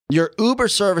Your Uber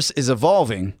service is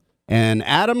evolving. And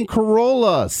Adam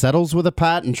Carolla settles with a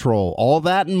patent troll. All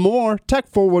that and more. Tech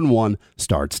 411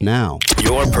 starts now.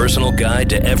 Your personal guide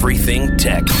to everything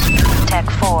tech. Tech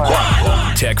 4.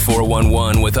 Tech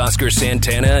 411 with Oscar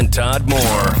Santana and Todd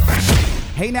Moore.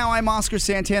 Hey now, I'm Oscar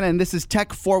Santana, and this is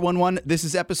Tech 411. This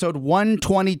is episode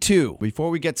 122. Before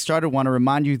we get started, I want to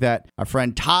remind you that our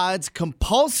friend Todd's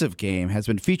Compulsive game has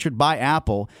been featured by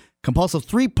Apple. Compulsive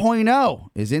 3.0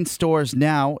 is in stores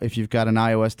now. If you've got an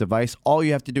iOS device, all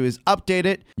you have to do is update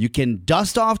it. You can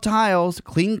dust off tiles,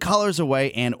 clean colors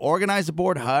away, and organize the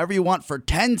board however you want for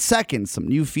 10 seconds. Some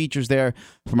new features there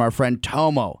from our friend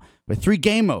Tomo. With 3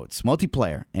 game modes,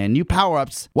 multiplayer, and new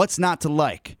power-ups, what's not to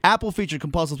like? Apple featured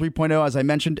Compulsive 3.0, as I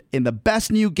mentioned, in the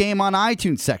best new game on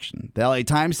iTunes section. The LA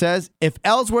Times says, if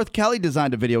Ellsworth Kelly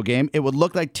designed a video game, it would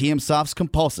look like TM Soft's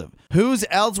Compulsive. Who's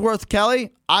Ellsworth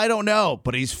Kelly? I don't know,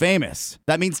 but he's famous.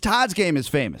 That means Todd's game is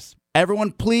famous.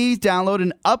 Everyone, please download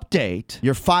and update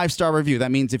your 5-star review.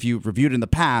 That means if you've reviewed in the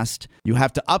past, you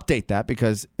have to update that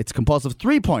because it's Compulsive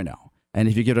 3.0. And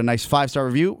if you give it a nice 5-star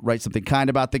review, write something kind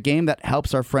about the game, that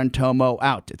helps our friend Tomo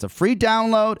out. It's a free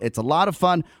download. It's a lot of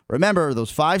fun. Remember,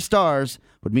 those 5 stars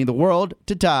would mean the world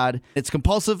to Todd. It's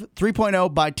Compulsive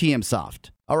 3.0 by TM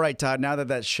Soft. All right, Todd, now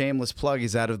that shameless plug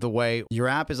is out of the way, your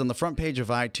app is on the front page of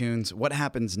iTunes. What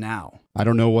happens now? I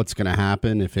don't know what's going to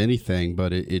happen, if anything,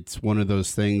 but it's one of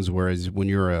those things where when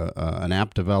you're an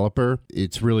app developer,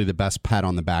 it's really the best pat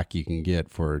on the back you can get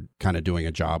for kind of doing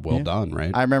a job well done,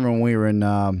 right? I remember when we were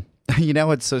in... You know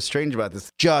what's so strange about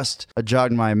this? Just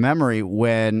jogged my memory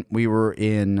when we were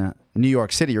in New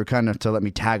York City. You were kind enough to let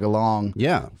me tag along.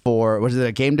 Yeah. For, was it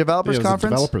a game developers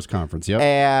conference? A developers conference, yep.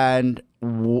 And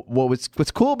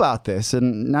what's cool about this,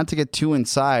 and not to get too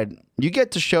inside, you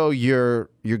get to show your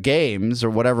games or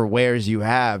whatever wares you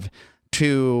have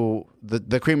to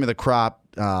the cream of the crop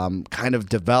kind of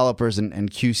developers and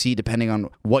QC, depending on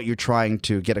what you're trying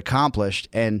to get accomplished.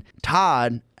 And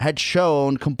Todd had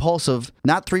shown Compulsive,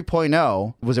 not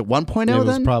 3.0. Was it 1.0 then? It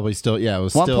was probably still, it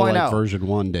was 1.0. still like version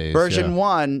 1 days. Version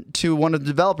 1 to one of the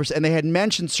developers. And they had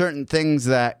mentioned certain things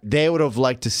that they would have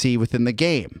liked to see within the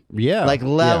game. Yeah. Like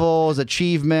levels,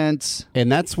 achievements.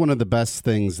 And that's one of the best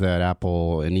things that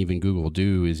Apple and even Google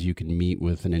do is you can meet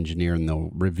with an engineer and they'll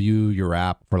review your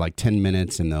app for like 10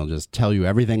 minutes and they'll just tell you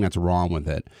everything that's wrong with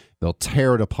it. They'll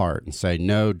tear it apart and say,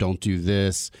 no, don't do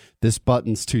this. This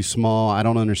button's too small. I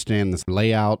don't understand this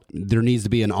layout. There needs to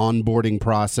be an onboarding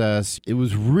process. It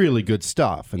was really good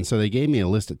stuff. And so they gave me a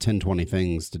list of 10, 20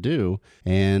 things to do.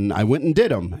 And I went and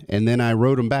did them. And then I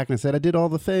wrote them back and I said, I did all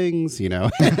the things,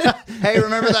 Hey,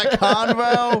 remember that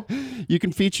convo? You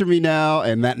can feature me now.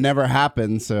 And that never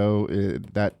happened. So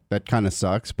that kind of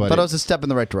sucks. But it was a step in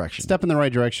the right direction. Step in the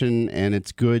right direction. And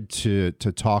it's good to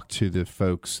talk to the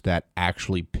folks that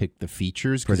actually pick the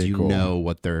features because you know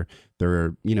what they're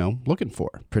looking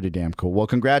for. Pretty damn cool. Well,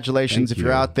 congratulations. If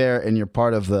you're out there and you're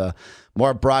part of the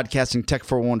more broadcasting Tech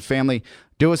 411 family,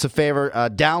 do us a favor,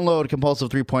 download Compulsive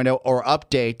 3.0 or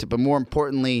update, but more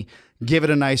importantly, give it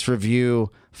a nice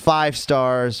review, 5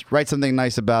 stars, write something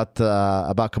nice about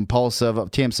Compulsive,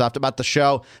 TM Soft, about the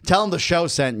show. Tell them the show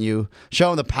sent you. Show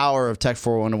them the power of Tech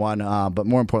 411, but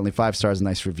more importantly, 5 stars, a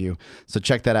nice review. So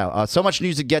check that out. So much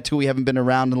news to get to. We haven't been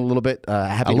around in a little bit.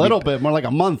 More like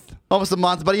a month. Almost a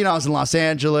month, but I was in Los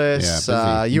Angeles.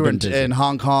 Yeah, you were in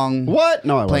Hong Kong. What?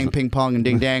 No, I playing wasn't. ping pong and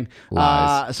ding dang.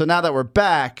 Lies. So now that we're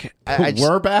back,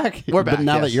 We're back. We're back. But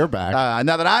now yes. that you're back,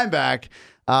 now that I'm back,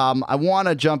 I want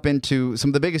to jump into some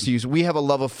of the biggest news. We have a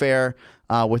love affair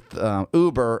with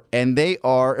Uber, and they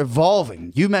are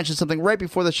evolving. You mentioned something right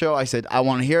before the show. I said, I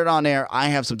want to hear it on air. I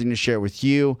have something to share with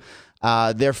you.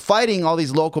 They're fighting all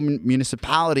these local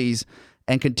municipalities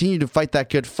and continue to fight that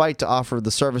good fight to offer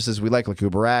the services we like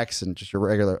UberX and just your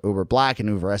regular Uber Black and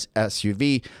Uber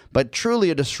SUV, but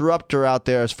truly a disruptor out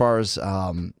there as far as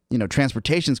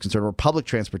transportation is concerned, or public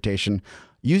transportation.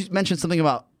 You mentioned something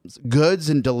about goods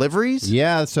and deliveries?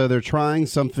 Yeah, so they're trying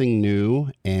something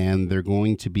new, and they're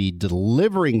going to be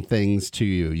delivering things to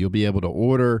you. You'll be able to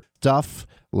order stuff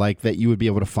like that you would be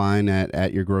able to find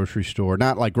at your grocery store.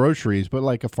 Not like groceries, but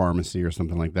like a pharmacy or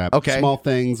something like that. Okay. Small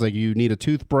things like you need a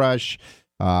toothbrush.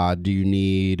 Do you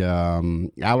need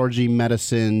allergy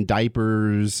medicine,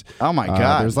 diapers? Oh, my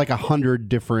God. There's like 100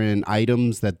 different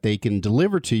items that they can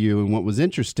deliver to you. And what was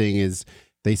interesting is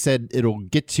they said it'll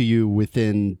get to you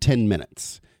within 10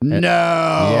 minutes.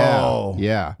 No.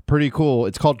 Yeah. Pretty cool.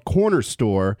 It's called Corner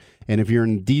Store. And if you're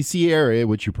in the DC area,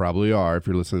 which you probably are if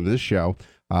you're listening to this show,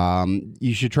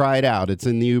 you should try it out. It's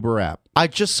in the Uber app. I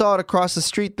just saw it across the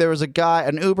street. There was a guy,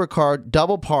 an Uber car,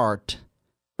 double parked,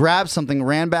 grabbed something,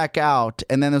 ran back out,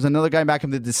 and then there's another guy back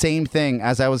and did the same thing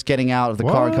as I was getting out of the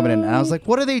car and coming in. And I was like,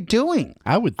 what are they doing?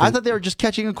 I thought they were just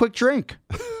catching a quick drink.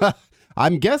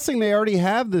 I'm guessing they already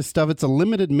have this stuff. It's a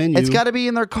limited menu. It's got to be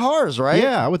in their cars, right?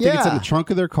 Yeah, I would think it's in the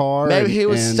trunk of their car. Maybe he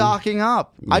was stocking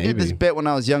up. Maybe. I did this bit when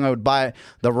I was young. I would buy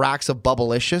the racks of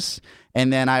Bubblicious,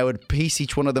 and then I would piece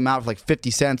each one of them out for like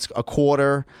 50 cents, a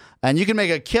quarter. And you can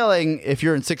make a killing if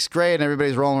you're in 6th grade and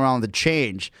everybody's rolling around with the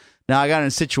change. Now, I got in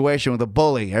a situation with a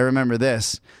bully. I remember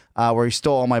this. Where he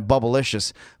stole all my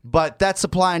Bubblicious. But that's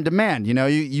supply and demand. You know,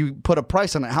 you put a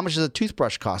price on it. How much does a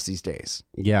toothbrush cost these days?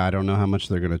 Yeah, I don't know how much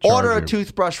they're going to charge. Order a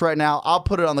toothbrush right now. I'll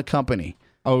put it on the company.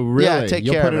 Oh, really? Yeah, take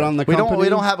You'll care put of it on the company? We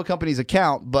don't have a company's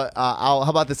account, but how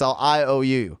about this? I'll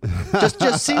IOU.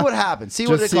 Just see what happens. See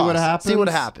what it costs. What happens? See what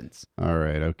happens. All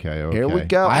right. Okay. Here we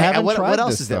go. I haven't tried what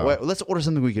else this, is there? though. Let's order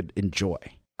something we could enjoy.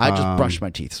 I just brushed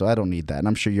my teeth, so I don't need that. And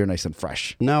I'm sure you're nice and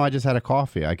fresh. No, I just had a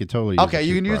coffee. I could totally use Okay,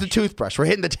 you can use a toothbrush. We're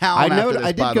hitting the town after this,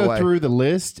 I did go through the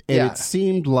list, and it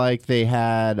seemed like they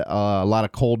had a lot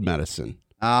of cold medicine.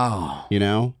 Oh. You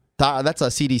know? That's a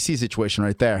CDC situation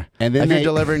right there. And then if you're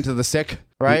delivering to the sick,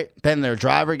 right? Then their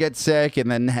driver gets sick,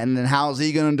 and then how's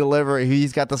he going to deliver?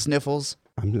 He's got the sniffles.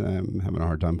 I'm having a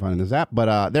hard time finding this app,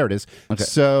 but there it is. Okay.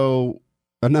 So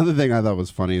another thing I thought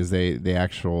was funny is they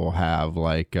actual have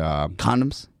like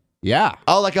condoms. Yeah.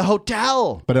 Oh, like a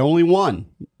hotel. But only one.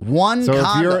 One so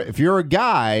condom. if you're a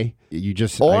guy, you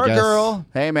just or a girl.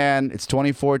 Hey man, it's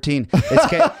 2014.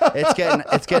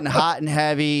 It's getting hot and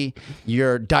heavy.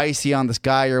 You're dicey on this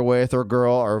guy you're with or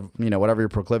girl or whatever your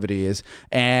proclivity is,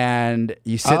 and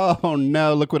you sit. Oh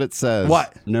no! Look what it says.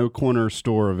 What? No corner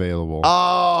store available.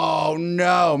 Oh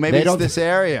no! Maybe it's this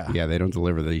area. Yeah, they don't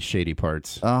deliver these shady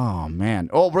parts. Oh man.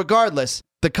 Oh, regardless,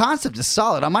 the concept is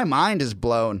solid. My mind is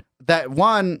blown. That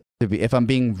one. If I'm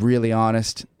being really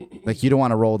honest, like you don't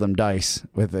want to roll them dice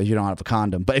with you don't have a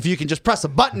condom. But if you can just press a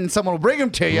button, someone will bring them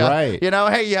to you. Right.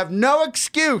 Hey, you have no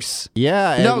excuse.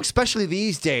 Yeah. No, especially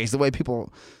these days, the way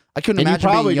people. I couldn't and imagine.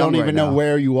 You probably being young don't even right know now.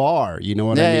 where you are. You know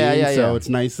what I mean? Yeah. So it's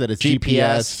nice that it's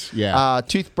GPS. Yeah.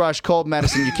 Toothbrush, cold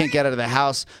medicine. You can't get out of the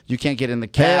house. You can't get in the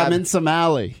cab. Hey, I'm in some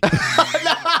alley.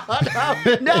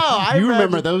 No, you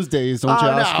remember those days, don't you,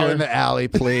 Oscar? No, in the alley,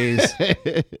 please.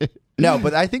 No,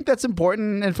 but I think that's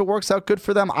important, and if it works out good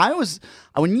for them.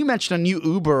 When you mentioned a new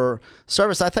Uber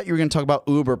service, I thought you were going to talk about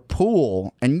Uber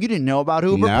Pool, and you didn't know about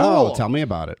Uber Pool. No, tell me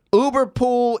about it. Uber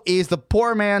Pool is the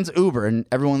poor man's Uber, and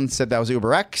everyone said that was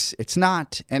UberX. It's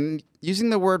not, and using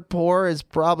the word poor is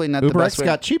probably not the best way. UberX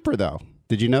got cheaper, though.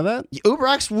 Did you know that?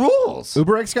 UberX rules.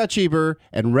 UberX got cheaper,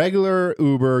 and regular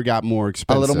Uber got more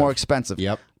expensive. A little more expensive.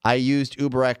 Yep. I used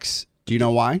UberX. Do you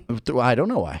know why? I don't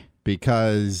know why.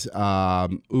 Because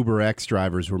UberX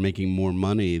drivers were making more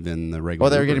money than the regular. Well,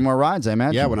 they were Uber. getting more rides, I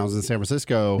imagine. Yeah, when I was in San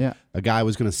Francisco, a guy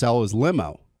was going to sell his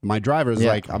limo. My driver's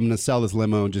like, I'm going to sell this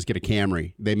limo and just get a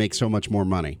Camry. They make so much more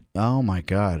money. Oh, my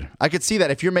God. I could see that.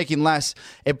 If you're making less,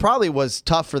 it probably was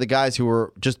tough for the guys who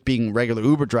were just being regular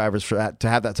Uber drivers to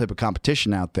have that type of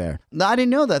competition out there. No, I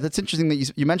didn't know that. That's interesting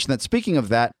that you mentioned that. Speaking of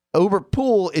that, Uber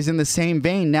Pool is in the same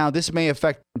vein. Now, this may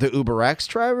affect the UberX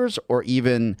drivers or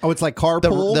even... Oh, it's like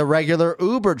carpool? The regular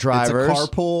Uber drivers. It's a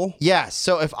carpool? Yes.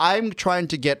 So if I'm trying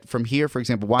to get from here, for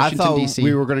example, Washington, D.C.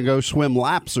 we were going to go swim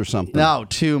laps or something. No,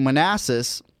 to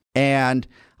Manassas, and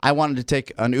I wanted to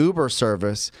take an Uber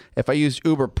service. If I used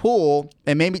Uber Pool,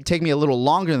 it may take me a little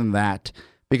longer than that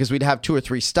because we'd have 2 or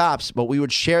 3 stops, but we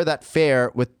would share that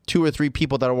fare with 2 or 3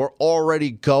 people that were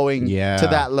already going to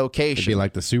that location. It'd be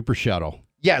like the super shuttle.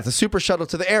 Yeah, it's a super shuttle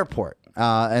to the airport,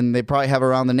 and they probably have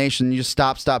around the nation. You just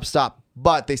stop.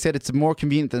 But they said it's more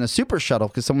convenient than a super shuttle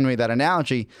because someone made that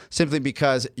analogy simply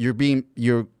because you're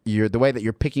the way that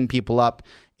you're picking people up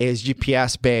is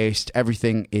GPS based.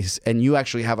 Everything is, and you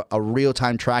actually have a real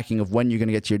time tracking of when you're going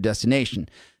to get to your destination.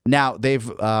 Now they've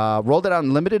rolled it out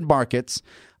in limited markets.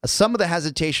 Some of the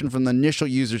hesitation from the initial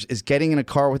users is getting in a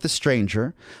car with a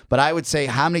stranger. But I would say,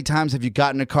 how many times have you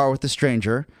gotten in a car with a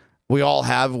stranger? We all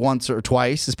have once or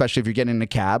twice, especially if you're getting in a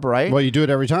cab, right? Well, you do it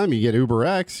every time. You get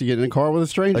UberX, you get in a car with a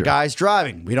stranger. The guy's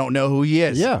driving. We don't know who he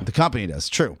is. Yeah. The company does.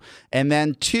 True. And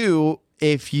then 2,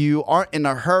 if you aren't in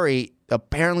a hurry,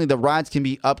 apparently the rides can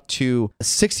be up to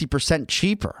 60%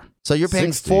 cheaper. So you're paying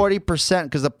 40%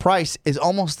 because the price is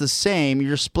almost the same.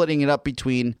 You're splitting it up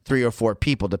between 3 or 4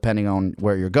 people, depending on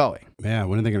where you're going. Yeah,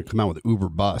 when are they going to come out with Uber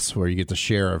Bus where you get to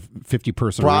share a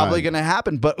 50-person Probably ride? going to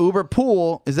happen. But Uber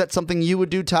Pool, is that something you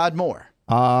would do, Todd, more?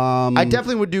 I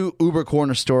definitely would do Uber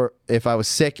corner store if I was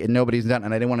sick and nobody's done,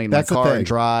 and I didn't want to get in my car and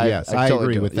drive. Yes, I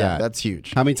agree with that. Yeah, that's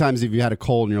huge. How many times have you had a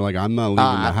cold and you're like, I'm not leaving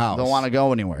the house? I don't want to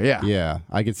go anywhere. Yeah. Yeah,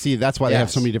 I could see that's why they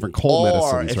have so many different cold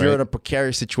medicines. Or if you're in a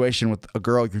precarious situation with a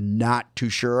girl you're not too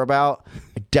sure about,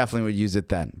 I definitely would use it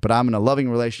then. But I'm in a loving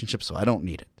relationship, so I don't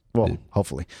need it. Well,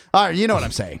 hopefully. All right, you know what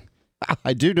I'm saying.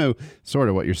 I do know sort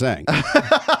of what you're saying.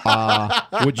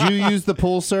 Would you use the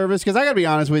pool service? Because I got to be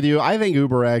honest with you, I think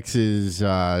UberX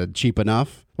is cheap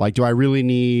enough. Like, do I really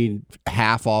need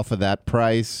half off of that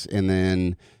price? And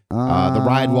then the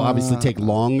ride will obviously take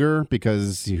longer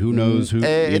because who knows who,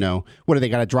 what do they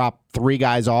got to drop 3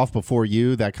 guys off before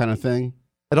you, that kind of thing?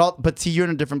 But see, you're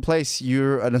in a different place.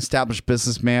 You're an established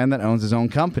businessman that owns his own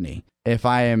company. If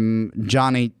I am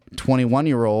Johnny,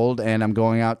 21-year-old, and I'm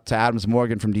going out to Adams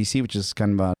Morgan from D.C., which is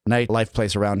kind of a nightlife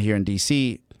place around here in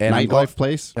D.C. Nightlife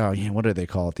place? Oh, yeah. What do they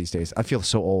call it these days? I feel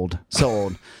so old. So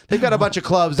old. They've got a bunch of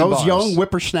clubs and Those bars. young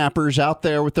whippersnappers out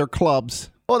there with their clubs.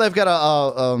 Well, they've got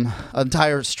an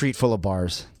entire street full of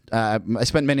bars. I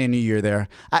spent many a new year there.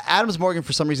 Adams Morgan,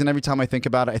 for some reason, every time I think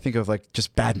about it, I think of like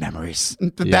just bad memories,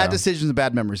 bad decisions and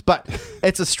bad memories. But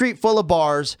it's a street full of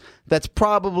bars that's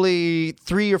probably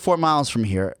 3 or 4 miles from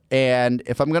here. And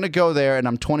if I'm going to go there and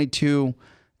I'm 22,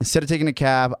 instead of taking a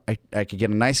cab, I could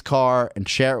get a nice car and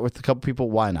share it with a couple people.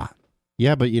 Why not?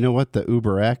 Yeah, but you know what? The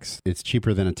UberX, it's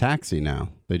cheaper than a taxi now.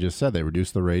 They just said they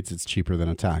reduced the rates. It's cheaper than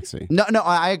a taxi. No,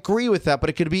 I agree with that,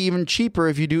 but it could be even cheaper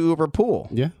if you do Uber Pool.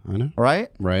 Yeah, I know. Right?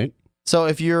 Right. So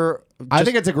if you're I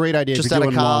think it's a great idea. just if you're out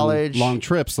of doing college. long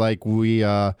trips. Like we,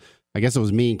 I guess it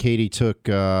was me and Katie took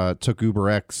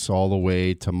UberX all the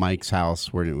way to Mike's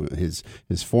house, where his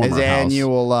former his house.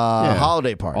 annual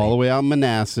holiday party. All the way out in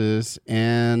Manassas,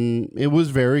 and it was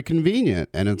very convenient.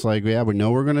 And it's like, yeah, we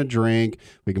know we're going to drink.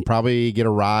 We can probably get a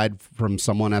ride from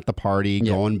someone at the party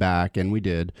going back, and we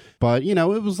did. But, it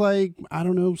was like, I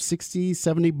don't know, $60,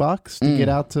 $70 to get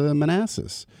out to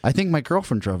Manassas. I think my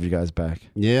girlfriend drove you guys back.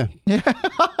 Yeah.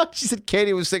 She said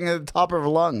Katie was singing at the top of her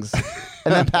lungs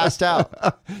and then passed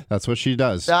out. That's what she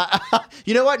does.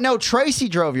 You know what? No, Tracy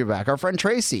drove you back. Our friend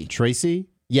Tracy. Tracy?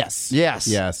 Yes. Yes.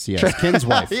 Ken's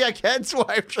wife. Yeah, Ken's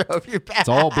wife drove you back. It's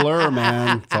all blur,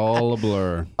 man. It's all a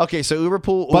blur. Okay, so Uber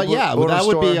Pool. But that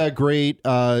would be a great,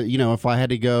 if I had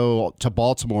to go to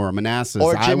Baltimore or Manassas.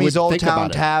 Or Jimmy's I would Old think Town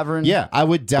about it. Tavern. Yeah, I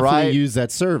would definitely use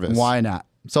that service. Why not?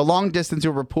 So long distance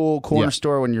Uber Pool, corner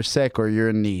store when you're sick or you're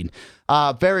in need.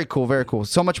 Very cool, very cool.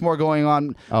 So much more going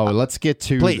on. Oh, let's get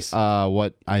to please.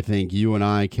 What I think you and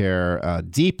I care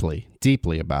deeply,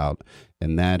 deeply about,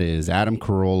 and that is Adam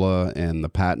Carolla and the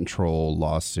patent troll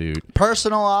lawsuit.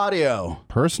 Personal Audio.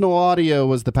 Personal Audio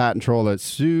was the patent troll that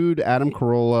sued Adam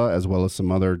Carolla as well as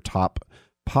some other top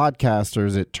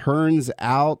podcasters. It turns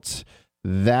out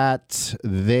that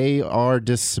they are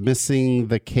dismissing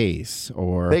the case,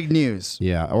 or big news.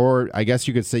 Yeah, or I guess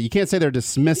you could say, you can't say they're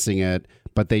dismissing it,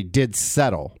 but they did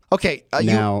settle. Okay.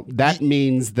 Now, that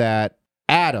means that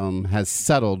Adam has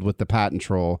settled with the patent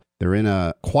troll. They're in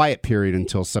a quiet period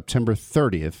until September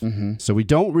 30th. Mm-hmm. So we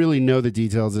don't really know the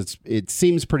details. It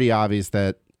seems pretty obvious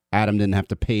that Adam didn't have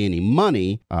to pay any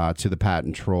money to the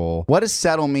patent troll. What does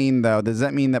settle mean, though? Does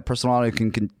that mean that Personal Audio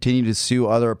can continue to sue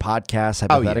other podcasts,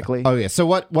 hypothetically? Oh, yeah. So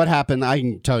what happened, I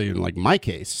can tell you in like my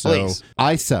case. So please.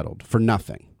 I settled for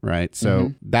nothing. Right.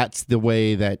 So that's the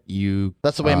way that you.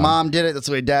 That's the way mom did it. That's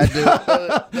the way dad did it.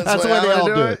 That's the way they all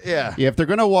do it. Yeah. If they're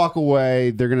going to walk away,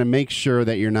 they're going to make sure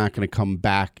that you're not going to come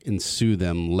back and sue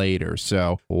them later.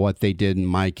 So what they did in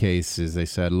my case is they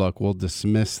said, look, we'll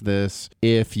dismiss this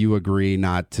if you agree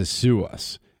not to sue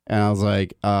us. And I was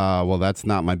like, well, that's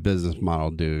not my business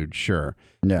model, dude. Sure.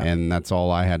 Yeah. And that's all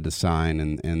I had to sign.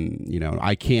 And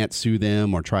I can't sue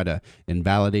them or try to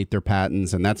invalidate their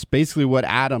patents. And that's basically what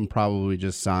Adam probably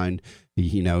just signed.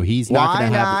 He's not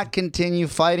going to have... Why not continue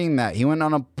fighting that? He went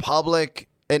on a public...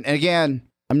 And again,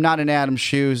 I'm not in Adam's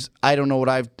shoes. I don't know what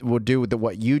I would do with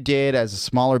what you did as a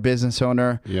smaller business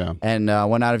owner. Yeah. And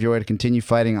went out of your way to continue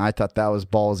fighting. I thought that was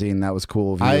ballsy and that was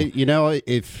cool of you.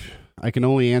 If... I can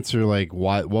only answer like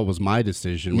what was my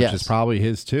decision, which is probably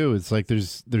his too. It's like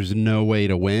there's no way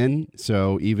to win.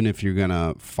 So even if you're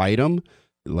gonna fight them,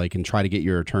 like and try to get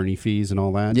your attorney fees and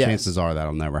all that, chances are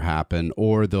that'll never happen.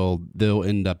 Or they'll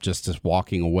end up just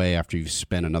walking away after you've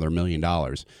spent another $1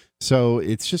 million. So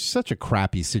it's just such a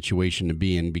crappy situation to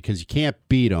be in because you can't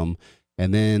beat them,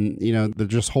 and then they're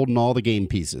just holding all the game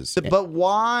pieces. But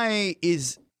why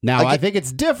is... Now, I think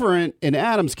it's different in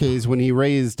Adam's case when he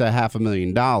raised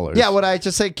 $500,000. Yeah, what I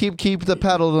just say, keep the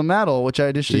pedal to the metal, which I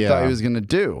initially thought he was going to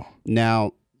do.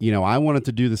 Now, I wanted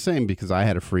to do the same because I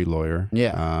had a free lawyer.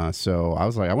 Yeah. So I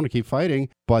was like, I want to keep fighting.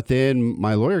 But then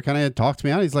my lawyer kind of talked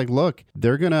me out. He's like, look,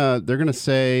 they're gonna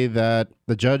say that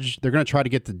they're gonna try to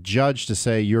get the judge to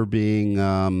say you're being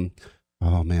oh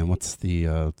man, what's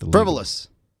the Frivolous.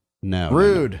 No.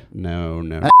 Rude.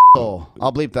 No. Oh,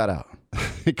 I'll bleep that out.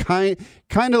 kind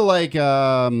of like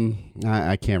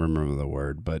I can't remember the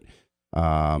word, but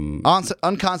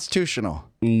Unconstitutional.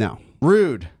 no.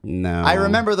 Rude. No. I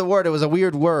remember the word. It was a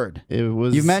weird word. It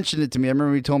was. You mentioned it to me. I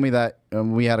remember you told me that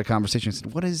we had a conversation. I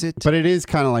said, what is it? But it is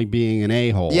kind of like being an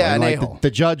a-hole. Yeah, and an like a-hole. The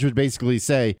judge would basically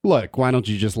say, look, why don't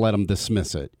you just let them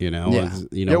dismiss it? Yeah.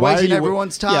 You're You're wasting wa-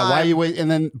 everyone's time. Yeah, why are you waiting? And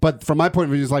then, but from my point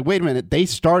of view, it's like, wait a minute, they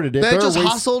started it. They just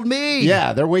hustled me.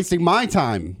 Yeah, they're wasting my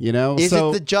time, Is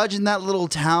it the judge in that little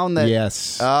town that...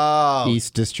 Yes. Oh.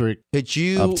 East District Could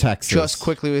you of Texas. just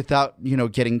quickly, without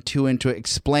getting too into it,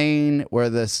 explain where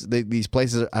these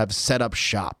places have set up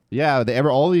shop? Yeah,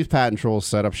 all these patent trolls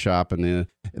set up shop in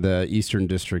the Eastern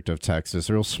District of Texas.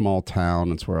 A real small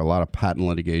town. It's where a lot of patent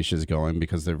litigation is going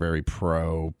because they're very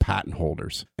pro patent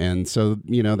holders. And so,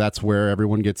 that's where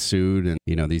everyone gets sued. And,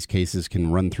 these cases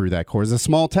can run through that court. It's a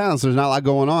small town, so there's not a lot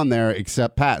going on there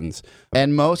except patents.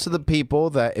 And most of the people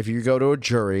that, if you go to a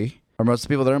jury, or most of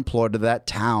the people that are employed to that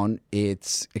town,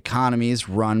 its economy is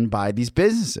run by these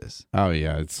businesses. Oh,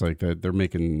 yeah. It's like they're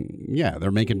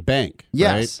making bank,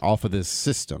 Yes. right? Off of this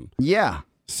system. Yeah.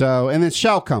 So, and it's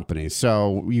shell companies.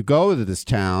 So you go to this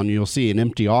town, you'll see an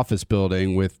empty office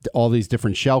building with all these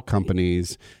different shell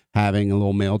companies having a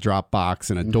little mail drop box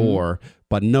and a door,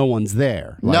 but no one's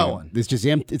there. No one. It's just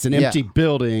empty. It's an empty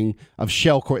building of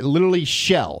literally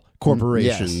shell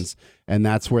corporations. Yes. And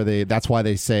that's why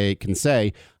they can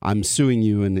say, I'm suing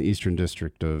you in the Eastern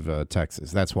District of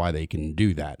Texas. That's why they can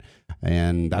do that.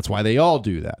 And that's why they all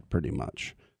do that pretty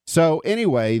much. So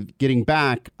anyway, getting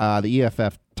back, the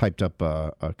EFF typed up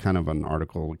a kind of an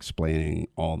article explaining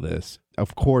all this.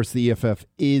 Of course, the EFF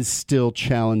is still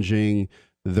challenging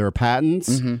their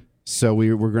patents. So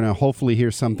we're going to hopefully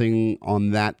hear something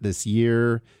on that this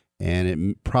year. And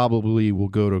it probably will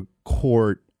go to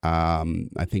court,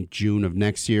 I think, June of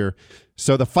next year.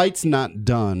 So the fight's not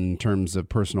done in terms of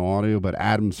personal audio, but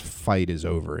Adam's fight is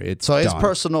over. It's So his done.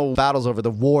 personal battle's over. The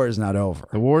war is not over.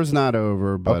 The war's not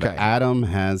over, but Okay. Adam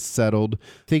has settled.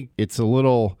 I think it's a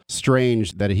little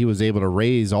strange that he was able to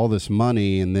raise all this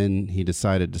money and then he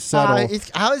decided to settle.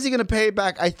 How is he going to pay it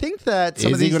back? I think that some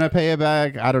Is of these... he going to pay it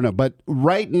back? I don't know. But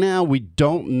right now, we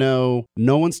don't know.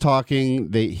 No one's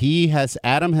talking.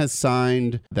 Adam has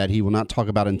signed that he will not talk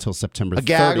about it until September 30th. A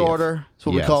gag order. That's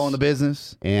what we Yes. call in the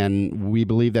business. And we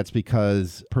believe that's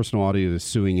because Personal Audio is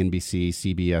suing NBC,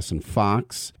 CBS, and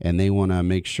Fox, and they want to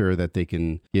make sure that they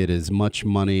can get as much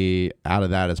money out of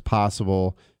that as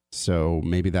possible. So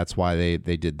maybe that's why they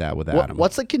did that with Adam.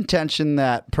 What's the contention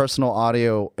that Personal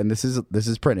Audio, and this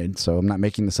is printed, so I'm not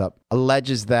making this up,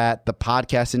 alleges that the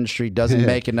podcast industry doesn't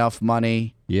make enough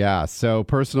money? Yeah, so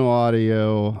Personal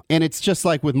Audio, and it's just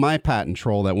like with my patent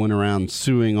troll that went around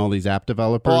suing all these app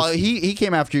developers. Well, he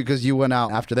came after you because you went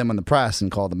out after them in the press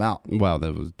and called them out. Well,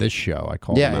 that was this show I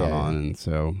called him out on, and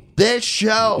so This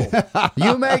show,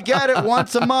 you may get it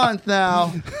once a month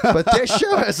now, but this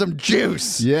show has some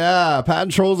juice. yeah,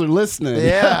 patent trolls are listening.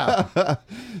 Yeah.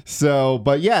 So,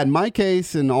 but yeah, in my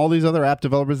case and all these other app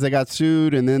developers, they got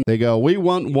sued, and then they go, we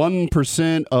want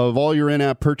 1% of all your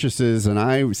in-app purchases, and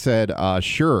I said,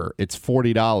 sure, it's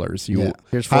 $40.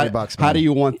 Here's $40. How do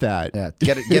you want that? Yeah,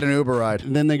 get an Uber ride.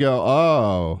 And then they go,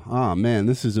 oh man,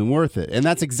 this isn't worth it. And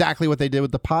that's exactly what they did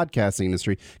with the podcasting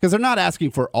industry, because they're not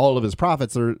asking for all of his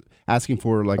profits. They're asking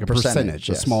for like a percentage,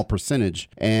 yes. a small percentage.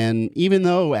 And even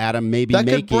though Adam may be That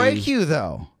making... could break you,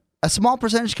 though. A small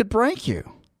percentage could break you.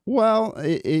 Well,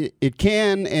 it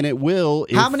can and it will.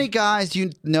 How many guys do you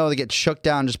know that get shook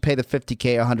down and just pay the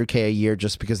 $50K, $100K a year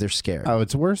just because they're scared? Oh,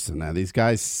 it's worse than that. These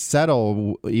guys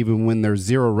settle even when there's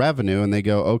zero revenue and they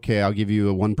go, okay, I'll give you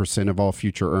a 1% of all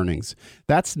future earnings.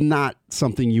 That's not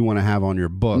something you want to have on your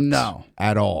books. No.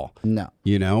 At all. No.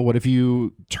 You know, what if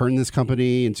you turn this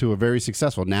company into a very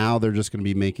successful, now they're just going to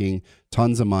be making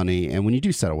tons of money. And when you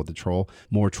do settle with the troll,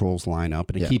 more trolls line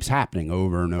up and it keeps happening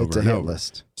over and over It's a and hit over.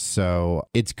 list. So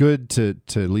it's good to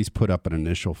at least put up an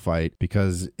initial fight,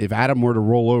 because if Adam were to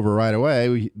roll over right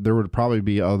away, there would probably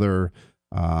be other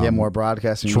more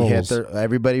broadcasting. trolls.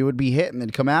 Everybody would be hit and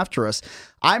they'd come after us.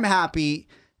 I'm happy.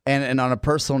 And on a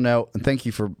personal note, and thank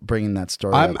you for bringing that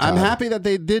story up, I'm Todd. happy that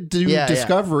they did do Yeah,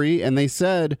 discovery and they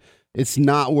said it's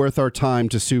not worth our time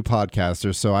to sue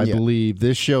podcasters. So I believe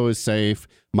this show is safe.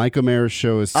 Mike O'Mara's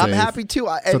show is safe. I'm happy too.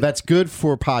 So that's good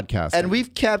for podcasting. And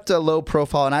we've kept a low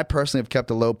profile, and I personally have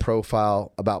kept a low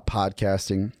profile about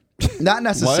podcasting. Not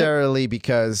necessarily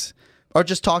because, or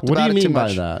just talked What do about you it too mean by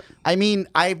much. that? I mean,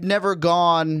 I've never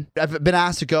gone, I've been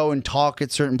asked to go and talk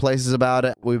at certain places about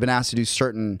it. We've been asked to do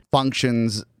certain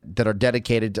functions that are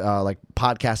dedicated to like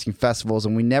podcasting festivals,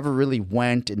 and we never really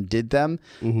went and did them.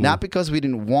 Not because we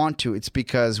didn't want to, it's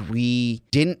because we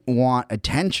didn't want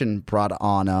attention brought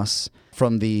on us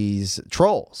from these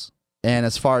trolls. And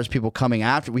as far as people coming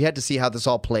after, we had to see how this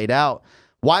all played out.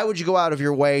 Why would you go out of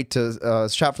your way to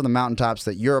shout from the mountaintops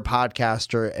that you're a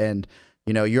podcaster and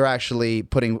you're actually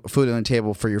putting food on the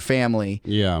table for your family?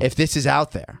 Yeah. If this is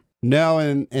out there, No,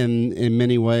 and in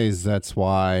many ways, that's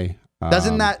why.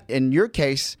 doesn't that, in your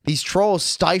case, these trolls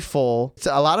stifle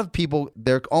a lot of people?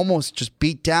 They're almost just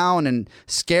beat down and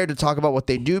scared to talk about what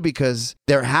they do because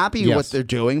they're happy with what they're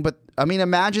doing. But I mean,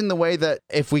 imagine the way that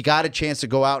if we got a chance to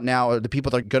go out now, or the people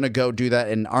that are going to go do that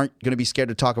and aren't going to be scared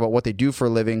to talk about what they do for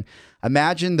a living,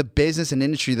 imagine the business and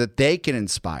industry that they can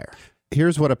inspire.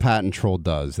 Here's what a patent troll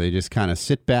does. They just kind of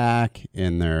sit back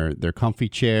in their comfy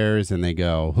chairs and they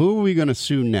go, who are we going to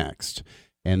sue next?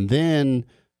 And then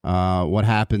what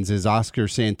happens is Oscar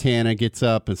Santana gets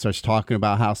up and starts talking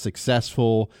about how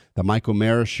successful the Michael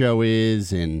Mara show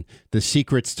is and the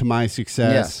secrets to my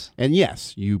success. Yes. And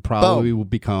yes, you probably will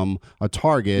become a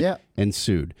target and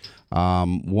sued.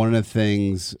 One of the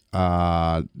things,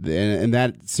 and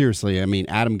that seriously, I mean,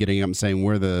 Adam getting up and saying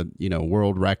we're the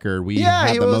world record. We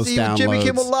have the most downloads. Jimmy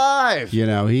Kimmel Live.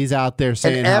 He's out there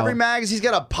saying and every magazine, he's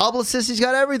got a publicist. He's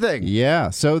got everything. Yeah,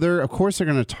 so of course they're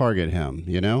going to target him.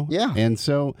 Yeah, and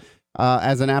so.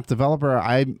 As an app developer,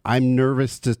 I'm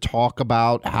nervous to talk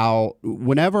about how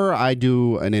whenever I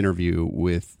do an interview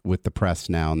with the press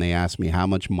now and they ask me how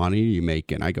much money are you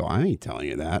making, I go, I ain't telling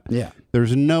you that. Yeah.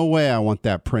 There's no way I want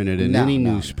that printed in any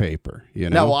newspaper.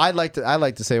 No, well, I'd like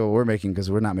to say what we're making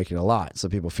because we're not making a lot, so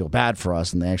people feel bad for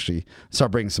us and they actually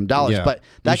start bringing some dollars. Yeah. But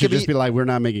that should could just be like, we're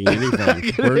not making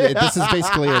anything. This is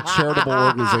basically a charitable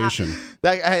organization.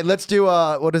 Hey, let's do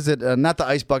what is it? Not the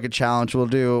ice bucket challenge. We'll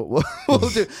do.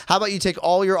 How about you take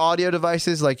all your audio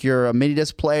devices, like your mini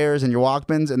disc players and your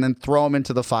Walkmans, and then throw them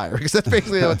into the fire? Because that's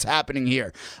basically what's happening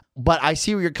here. But I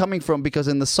see where you're coming from because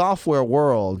in the software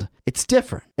world, it's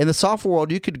different. In the software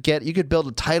world, you could build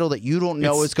a title that you don't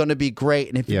know is going to be great,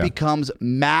 and if it becomes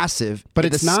massive, but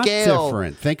it's not scale,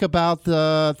 different. Think about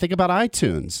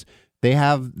iTunes. They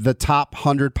have the top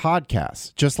 100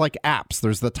 podcasts, just like apps.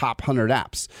 There's the top 100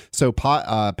 apps. So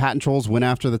Patent Trolls went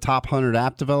after the top 100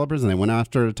 app developers, and they went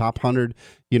after the top 100,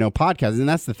 podcasts. And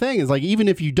that's the thing is, like, even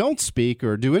if you don't speak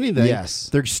or do anything,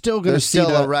 they're still going to see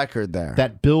a record there.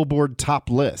 That Billboard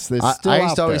top list. I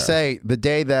used to always say the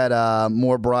day that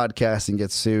More Broadcasting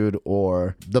gets sued,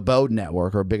 or the Bode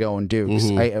Network, or Big O and Dukes,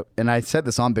 I said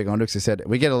this on Big O and Dukes. I said,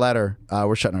 we get a letter,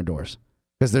 we're shutting our doors.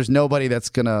 Because there's nobody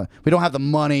we don't have the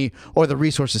money or the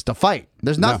resources to fight.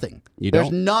 There's nothing. There's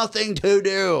nothing to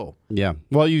do. Yeah.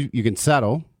 Well, you can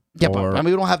settle. Yeah, but we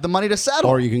don't have the money to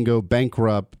settle. Or you can go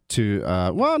bankrupt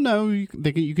to,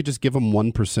 you could just give them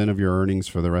 1% of your earnings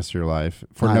for the rest of your life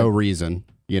for no reason.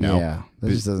 Yeah,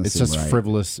 it's just right.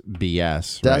 frivolous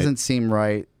BS. Doesn't seem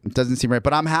right. It doesn't seem right.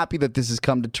 But I'm happy that this has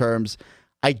come to terms.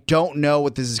 I don't know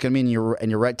what this is going to mean.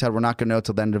 And you're right, Todd. We're not going to know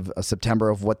until the end of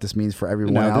September of what this means for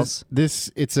everyone else.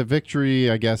 It's a victory,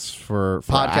 I guess, for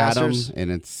podcasters, Adam,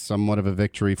 and it's somewhat of a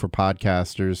victory for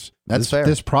podcasters. That's fair.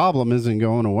 This problem isn't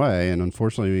going away, and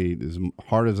unfortunately, as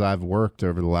hard as I've worked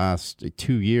over the last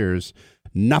 2 years,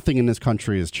 nothing in this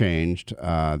country has changed.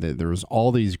 There was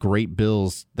all these great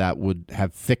bills that would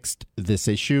have fixed this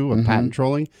issue of patent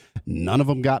trolling. None of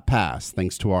them got passed,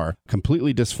 thanks to our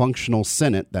completely dysfunctional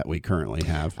Senate that we currently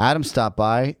have. Adam stopped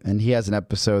by, and he has an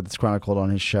episode that's chronicled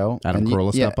on his show. Adam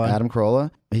Carolla stopped by? Adam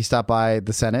Carolla. He stopped by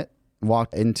the Senate,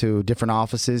 walked into different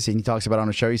offices, and he talks about it on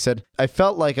a show. He said, I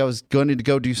felt like I was going to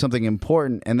go do something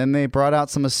important, and then they brought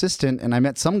out some assistant, and I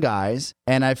met some guys,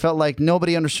 and I felt like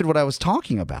nobody understood what I was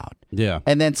talking about. Yeah.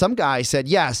 And then some guy said,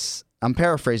 yes, I'm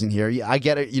paraphrasing here. I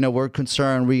get it. We're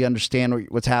concerned. We understand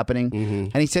what's happening.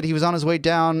 And he said he was on his way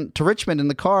down to Richmond in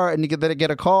the car, and he get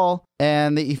a call,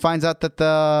 and he finds out that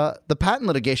the patent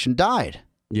litigation died.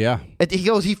 Yeah.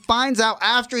 He finds out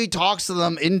after he talks to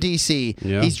them in D.C.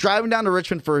 Yeah. He's driving down to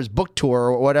Richmond for his book tour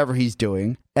or whatever he's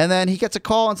doing. And then he gets a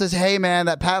call and says, hey, man,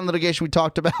 that patent litigation we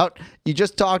talked about, you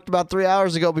just talked about 3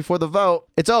 hours ago before the vote.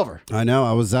 It's over. I know.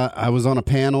 I was on a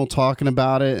panel talking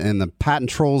about it, and the patent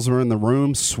trolls were in the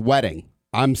room sweating.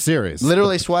 I'm serious.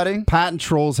 Literally sweating? Patent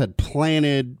trolls had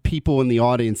planted people in the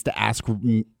audience to ask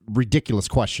ridiculous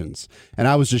questions, and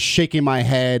I was just shaking my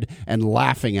head and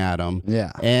laughing at them.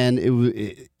 Yeah. And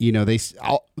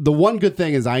the one good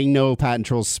thing is I know patent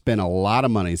trolls spend a lot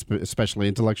of money, especially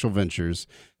Intellectual Ventures,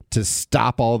 to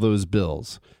stop all those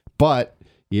bills. But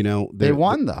You know, They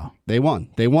won, though. They won.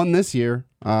 They won this year.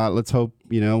 Let's hope,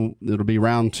 it'll be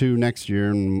round 2 next year,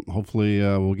 and hopefully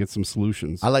we'll get some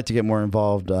solutions. I'd like to get more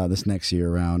involved this next year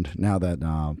around now that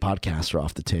podcasts are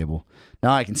off the table.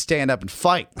 Now I can stand up and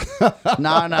fight.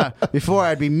 No. Before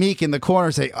I'd be meek in the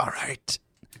corner say, all right,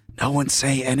 no one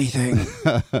say anything.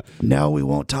 No, we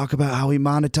won't talk about how we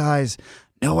monetize.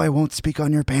 No, I won't speak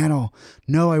on your panel.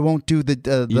 No, I won't do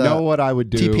the you know what I would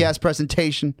do? TPS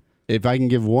presentation. If I can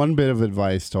give one bit of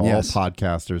advice to all Yes.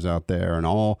 podcasters out there and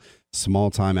all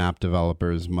small-time app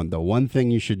developers, the one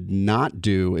thing you should not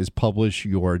do is publish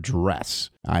your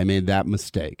address. I made that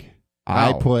mistake.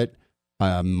 I Wow. put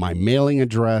my mailing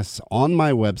address on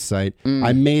my website.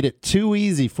 I made it too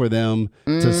easy for them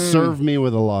to serve me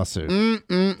with a lawsuit.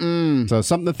 So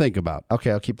something to think about.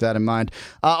 Okay, I'll keep that in mind.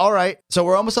 All right, so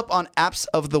we're almost up on apps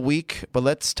of the week, but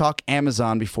let's talk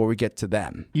Amazon before we get to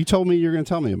them. You told me you were going to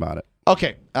tell me about it.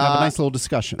 Okay. Have a nice little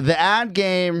discussion. The ad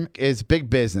game is big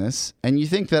business, and you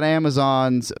think that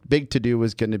Amazon's big to-do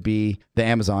was going to be the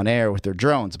Amazon Air with their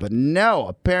drones, but no,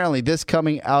 apparently this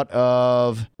coming out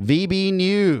of VB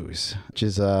News, which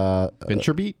is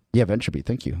VentureBeat? Yeah, VentureBeat.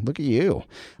 Thank you. Look at you.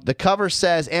 The cover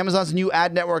says Amazon's new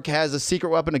ad network has a secret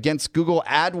weapon against Google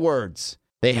AdWords.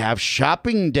 They have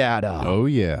shopping data. Oh,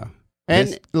 yeah. And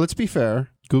This- let's be fair.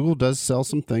 Google does sell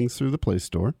some things through the Play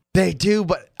Store. They do,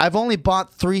 but I've only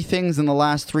bought 3 things in the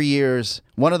last 3 years.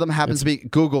 One of them happens to be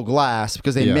Google Glass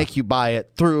because they Yeah. make you buy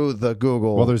it through the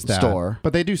Google There's that. store.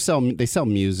 But they sell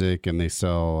music, and they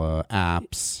sell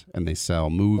apps, and they sell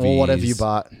movies. Well, what have you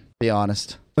bought? Be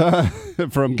honest.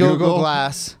 From Google Google?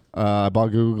 Glass. I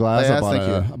bought Google Glass. Yes,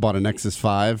 I bought a Nexus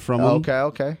 5 from them.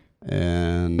 Okay.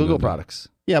 And Google products.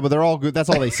 Yeah, but they're all good. That's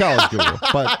all they sell is Google.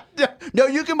 But No,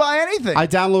 you can buy anything. I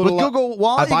download with a lot. Google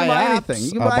Wallet. I You buy can buy apps. anything.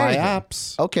 You can I buy buy anything.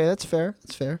 apps. Okay, that's fair.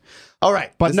 All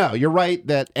right, But no, you're right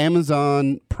that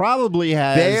Amazon probably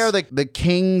has. they are the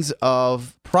kings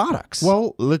of products.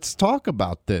 Well, let's talk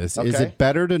about this. Is Okay. it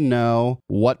better to know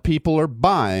what people are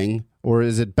buying, or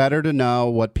is it better to know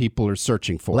what people are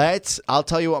searching for? I'll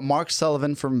tell you what Mark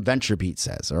Sullivan from VentureBeat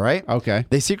says, all right? Okay.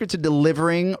 The secret to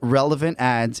delivering relevant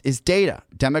ads is data,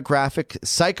 demographic,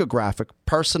 psychographic,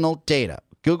 personal data.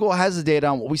 Google has the data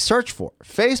on what we search for.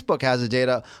 Facebook has the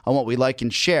data on what we like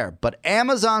and share. But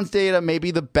Amazon's data may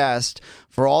be the best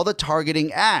for all the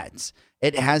targeting ads.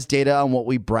 It has data on what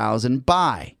we browse and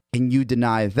buy. Can you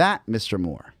deny that, Mr.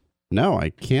 Moore? No,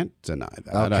 I can't deny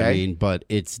that. Okay. I mean, but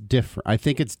it's different. I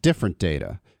think it's different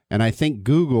data. And I think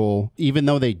Google, even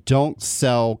though they don't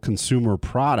sell consumer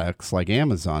products like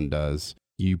Amazon does,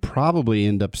 you probably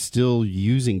end up still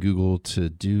using Google to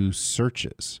do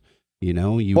searches.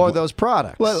 For those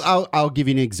products. Well, I'll give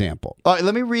you an example. All right,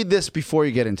 let me read this before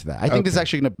you get into that. I think this is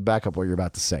actually going to back up what you're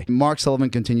about to say. Mark Sullivan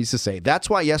continues to say, that's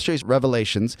why yesterday's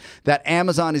revelations that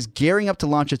Amazon is gearing up to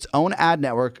launch its own ad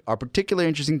network are particularly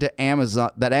interesting to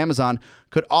Amazon, that Amazon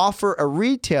could offer a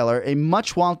retailer a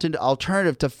much wanted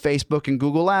alternative to Facebook and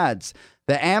Google ads.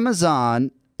 Amazon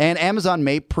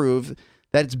may prove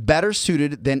that it's better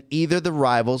suited than either the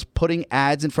rivals, putting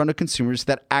ads in front of consumers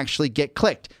that actually get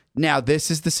clicked. Now, this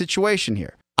is the situation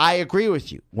here. I agree with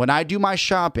you. When I do my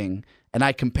shopping and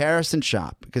I comparison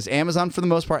shop, because Amazon, for the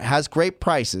most part, has great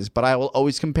prices, but I will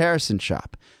always comparison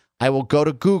shop. I will go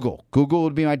to Google. Google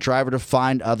would be my driver to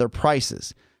find other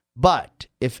prices. But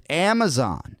if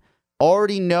Amazon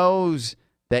already knows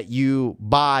that you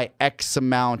buy X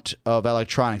amount of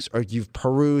electronics, or you've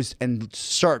perused and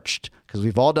searched, because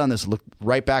we've all done this, looked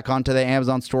right back onto the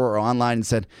Amazon store or online and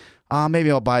said,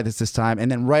 maybe I'll buy this time. And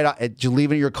then you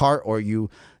leave it in your cart, or you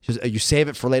save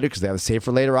it for later because they have a save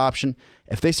for later option.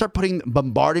 If they start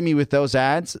bombarding me with those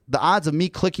ads, the odds of me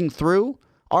clicking through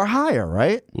are higher,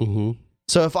 right? Mm-hmm.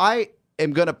 So if I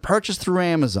am going to purchase through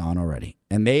Amazon already,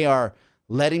 and they are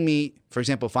letting me, for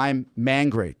example, if I'm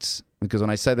Mangrates, because when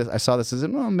I said this, I saw this as,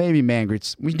 maybe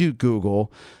Mangrates, we do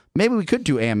Google, maybe we could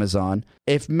do Amazon.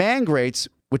 If Mangrates,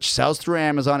 which sells through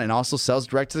Amazon and also sells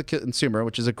direct to the consumer,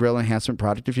 which is a grill enhancement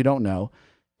product if you don't know,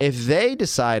 if they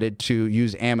decided to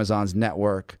use Amazon's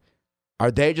network,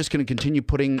 are they just going to continue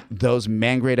putting those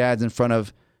Mangrate ads in front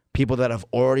of people that have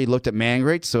already looked at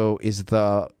Mangrate? So is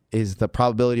the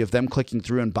probability of them clicking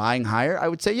through and buying higher? I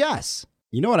would say yes.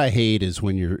 You know what I hate is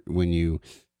when you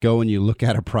go and you look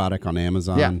at a product on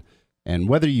Amazon, and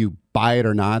whether you buy it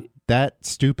or not, that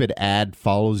stupid ad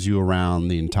follows you around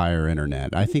the entire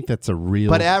internet. I think that's a real.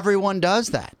 But everyone does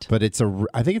that. But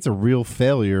I think it's a real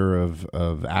failure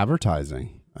of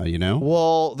advertising.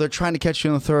 Well, they're trying to catch you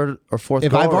in the third or fourth.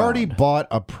 If go I've around. already bought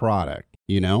a product,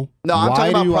 No, I'm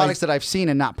talking about products that I've seen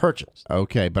and not purchased.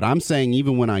 Okay, but I'm saying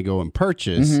even when I go and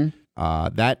purchase,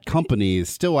 that company is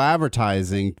still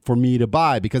advertising for me to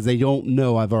buy because they don't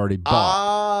know I've already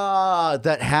bought.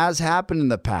 That has happened in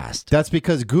the past. That's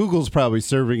because Google's probably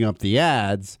serving up the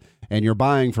ads and you're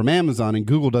buying from Amazon and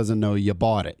Google doesn't know you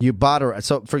bought it. You bought it.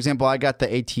 So, for example, I got the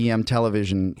ATM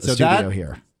television studio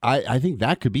here. I think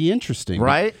that could be interesting.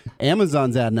 Right?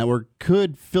 Amazon's ad network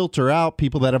could filter out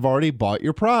people that have already bought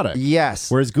your product.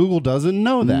 Yes. Whereas Google doesn't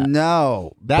know that.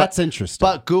 No. That's interesting.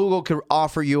 But Google could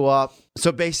offer you up.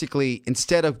 So basically,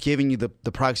 instead of giving you the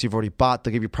products you've already bought,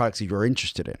 they'll give you products that you're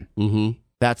interested in. Mm-hmm.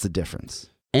 That's the difference.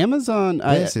 Amazon.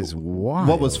 This is wild.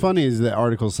 What was funny is the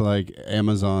articles like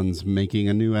Amazon's making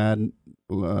a new ad.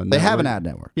 They have an ad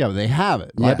network. Yeah, they have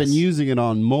it. Yes. I've been using it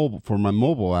on mobile for my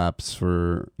mobile apps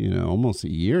for almost a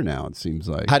year now. It seems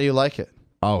like. How do you like it?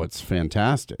 Oh, it's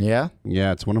fantastic. Yeah.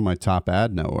 Yeah, it's one of my top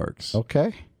ad networks.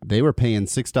 Okay. They were paying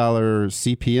 $6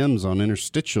 CPMs on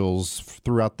interstitials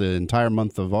throughout the entire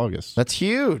month of August. That's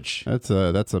huge. That's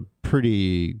a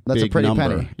pretty That's a big pretty number.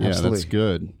 penny. Yeah, Absolutely. that's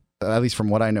good. At least from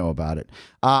what I know about it.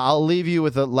 I'll leave you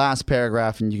with the last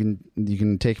paragraph, and you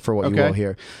can take it for what you will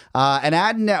here. An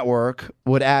ad network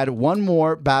would add one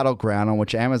more battleground on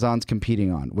which Amazon's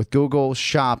competing on. With Google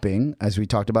Shopping, as we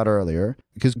talked about earlier,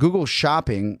 because Google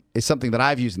Shopping is something that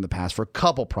I've used in the past for a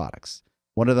couple products.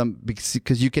 One of them,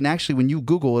 because you can actually, when you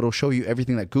Google, it'll show you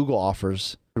everything that Google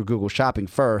offers through Google Shopping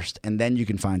first, and then you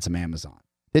can find some Amazon.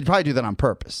 They'd probably do that on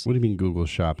purpose. What do you mean Google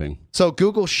Shopping? So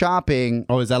Google Shopping...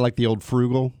 Oh, is that like the old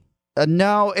Frugal?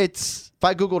 No, it's if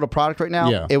I Googled a product right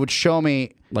now, it would show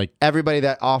me like everybody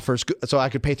that offers, so I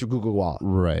could pay through Google Wallet.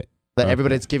 Right. That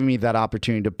everybody that's giving me that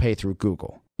opportunity to pay through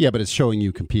Google. Yeah, but it's showing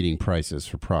you competing prices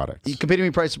for products.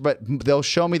 Competing prices, but they'll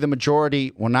show me the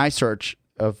majority when I search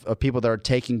of people that are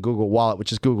taking Google Wallet,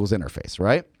 which is Google's interface,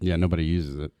 right? Yeah, nobody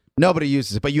uses it. Nobody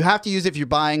uses it, but you have to use it if you're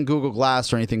buying Google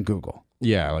Glass or anything Google.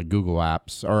 Yeah, like Google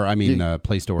Apps, or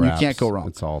Play Store apps. You can't go wrong.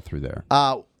 It's all through there.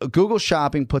 Google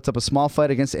Shopping puts up a small fight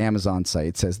against Amazon site.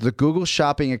 It says the Google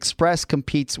Shopping Express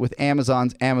competes with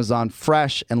Amazon's Amazon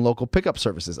Fresh and local pickup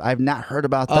services. I've not heard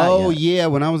about that Oh, yet. yeah.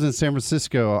 When I was in San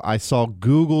Francisco, I saw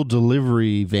Google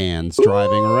delivery vans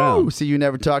driving around. So you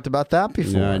never talked about that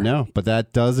before. Yeah, I know. But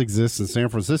that does exist in San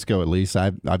Francisco, at least.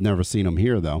 I've never seen them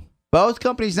here, though. Both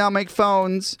companies now make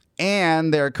phones,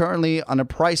 and they're currently on a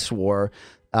price war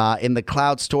in the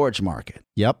cloud storage market.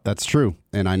 Yep, that's true.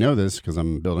 And I know this because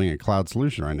I'm building a cloud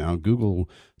solution right now. Google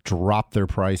dropped their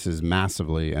prices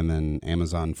massively, and then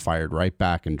Amazon fired right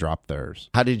back and dropped theirs.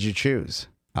 How did you choose?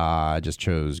 I just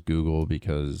chose Google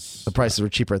because the prices were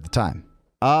cheaper at the time.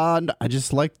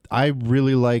 I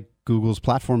really like Google's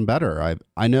platform better.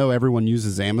 I know everyone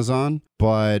uses Amazon,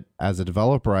 but as a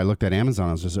developer, I looked at Amazon,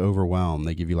 I was just overwhelmed.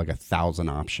 They give you like 1,000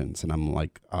 options, and I'm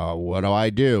like, what do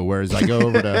I do? Whereas I go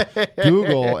over to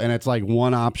Google, and it's like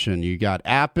one option. You got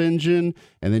App Engine,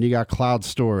 and then you got cloud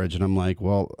storage, and I'm like,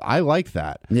 well, I like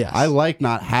that. Yes. I like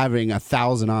not having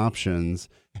 1,000 options.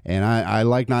 And I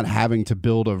like not having to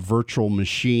build a virtual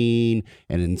machine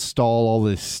and install all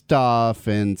this stuff.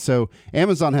 And so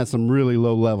Amazon has some really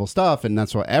low-level stuff, and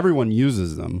that's why everyone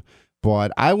uses them.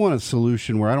 But I want a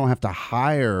solution where I don't have to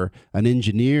hire an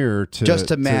engineer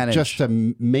to manage. Just to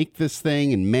make this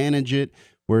thing and manage it.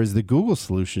 Whereas the Google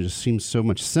solution just seems so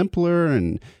much simpler,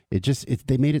 and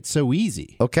they made it so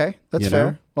easy. Okay, that's You fair.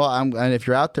 know? Well, and if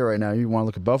you're out there right now, you want to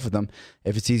look at both of them.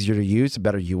 If it's easier to use, a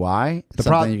better UI, it's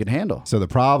something you can handle. So the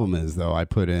problem is, though, I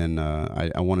put in,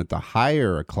 I wanted to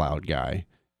hire a cloud guy,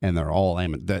 and they're all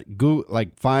that Google,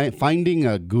 like finding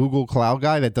a Google cloud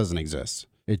guy, that doesn't exist.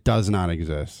 It does not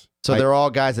exist. So they're all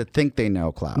guys that think they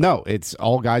know cloud. No, it's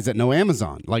all guys that know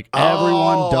Amazon. Like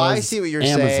everyone does. I see what you're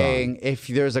Amazon. saying. If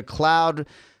there's a cloud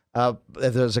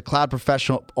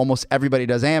professional, almost everybody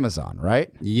does Amazon,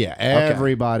 right? Yeah,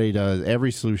 everybody does.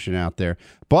 Every solution out there.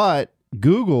 But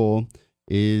Google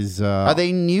is... Are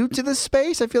they new to the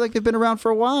space? I feel like they've been around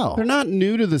for a while. They're not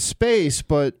new to the space,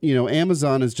 but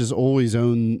Amazon has just always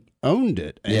owned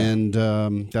it. Yeah.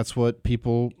 And that's what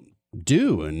people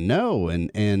do and know,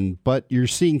 but you're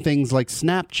seeing things like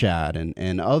Snapchat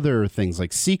and other things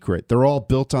like Secret. They're all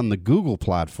built on the Google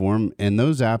platform, and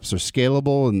those apps are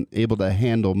scalable and able to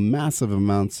handle massive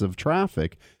amounts of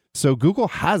traffic. So Google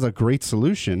has a great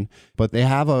solution, but they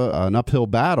have an uphill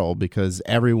battle because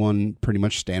everyone pretty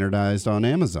much standardized on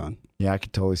Amazon. Yeah, I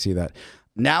could totally see that.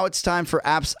 Now it's time for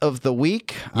Apps of the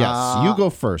Week. Yes, you go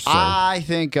first, sir. I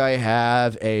think I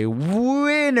have a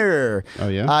winner. Oh,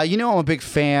 yeah? I'm a big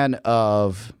fan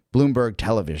of Bloomberg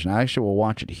Television. I actually will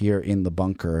watch it here in the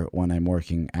bunker when I'm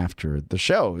working after the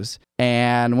shows.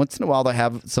 And once in a while, they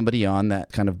have somebody on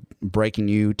that kind of breaking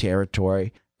new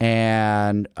territory.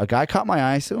 And a guy caught my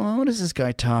eye. I said, well, what is this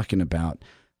guy talking about?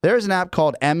 There's an app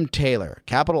called M-Tailor,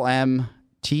 capital M-Tailor.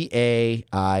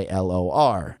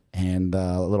 And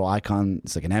the little icon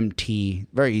is like an MT,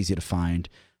 very easy to find.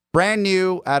 Brand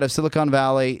new out of Silicon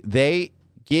Valley. They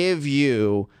give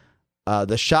you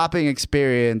the shopping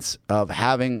experience of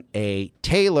having a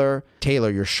tailor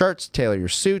your shirts, tailor your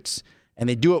suits, and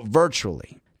they do it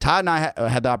virtually. Todd and I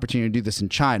had the opportunity to do this in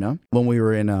China when we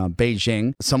were in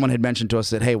Beijing. Someone had mentioned to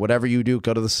us that, hey, whatever you do,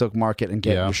 go to the silk market and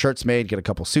get your shirts made, get a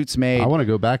couple suits made. I want to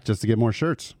go back just to get more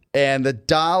shirts. And the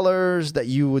dollars that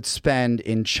you would spend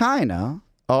in China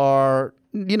are,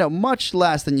 much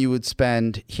less than you would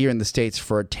spend here in the States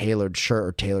for a tailored shirt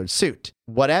or tailored suit.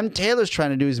 What M-Tailor's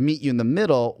trying to do is meet you in the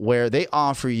middle where they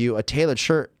offer you a tailored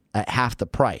shirt at half the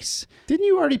price. Didn't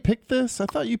you already pick this? I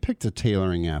thought you picked a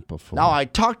tailoring app before. No, I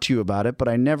talked to you about it, but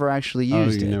I never actually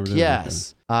used it. Never did?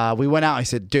 Yes. Okay. We went out. I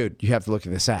said, dude, you have to look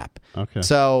at this app. Okay.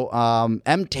 So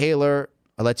M-Tailor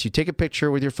lets you take a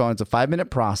picture with your phone. It's a 5-minute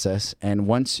process. And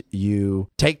once you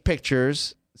take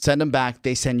pictures, send them back,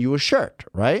 they send you a shirt,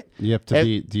 right? Do you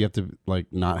have to like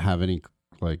not have any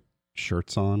like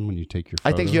shirts on when you take your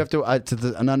photo? I think you have to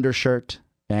an undershirt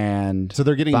and so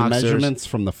they're getting boxers the measurements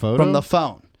from the photo? From the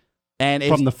phone. And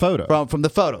from the photo? From the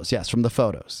photos, yes, from the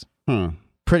photos.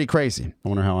 Pretty crazy. I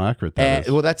wonder how accurate that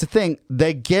is. Well, that's the thing.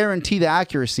 They guarantee the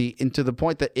accuracy into the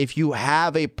point that if you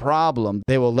have a problem,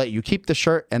 they will let you keep the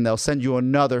shirt and they'll send you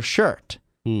another shirt.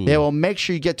 They will make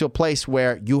sure you get to a place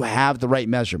where you have the right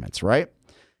measurements, right?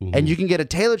 And you can get a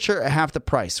tailored shirt at half the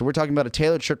price. So we're talking about a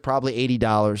tailored shirt, probably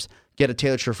 $80. Get a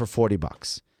tailored shirt for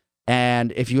 $40.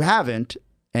 And if you haven't,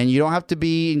 and you don't have to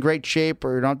be in great shape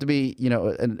or you don't have to be,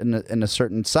 in a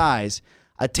certain size,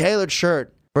 a tailored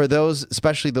shirt for those,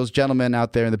 especially those gentlemen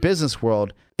out there in the business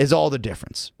world, is all the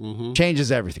difference.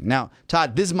 Changes everything. Now,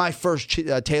 Todd, this is my first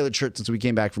tailored shirt since we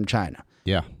came back from China.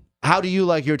 Yeah. How do you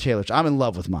like your tailored shirt? I'm in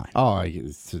love with mine. Oh,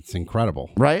 it's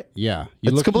incredible. Right? Yeah.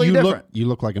 It's completely different. You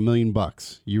look like $1 million.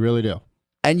 You really do.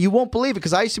 And you won't believe it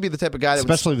because I used to be the type of guy that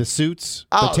especially the suits.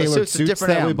 the tailored suits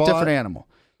that we bought. Different animal.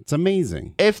 It's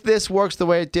amazing. If this works the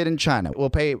way it did in China,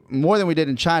 we'll pay more than we did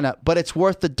in China, but it's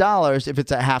worth the dollars if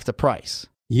it's at half the price.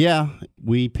 Yeah,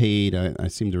 we paid, I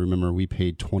seem to remember, we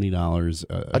paid $20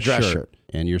 a dress shirt.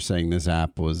 And you're saying this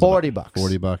app was $40.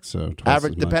 $40, so twice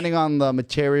average, as much. depending on the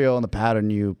material and the pattern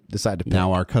you decide to pick.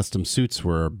 Now, our custom suits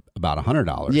were about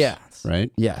 $100. Yes. Right?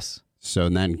 Yes. So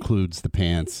that includes the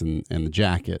pants and the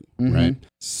jacket, right?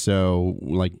 So,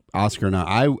 like Oscar and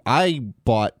I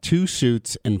bought 2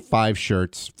 suits and 5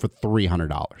 shirts for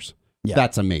 $300. Yeah.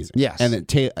 That's amazing. Yes. And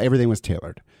everything was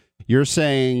tailored. You're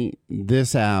saying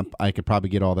this app, I could probably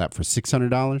get all that for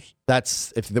 $600?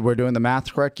 That's, if we're doing the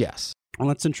math correct, yes. Well,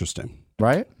 that's interesting.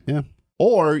 Right? Yeah.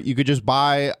 Or you could just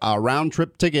buy a round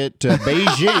trip ticket to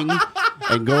Beijing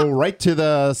and go right to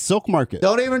the silk market.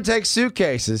 Don't even take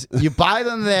suitcases. You buy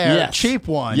them there, Yes. cheap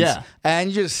ones, and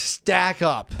you just stack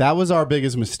up. That was our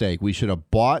biggest mistake. We should have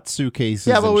bought suitcases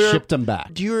and shipped them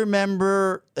back. Do you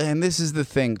remember, and this is the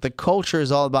thing, the culture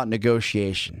is all about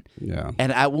negotiation. Yeah.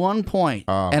 And at one point,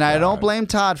 I don't blame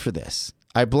Todd for this,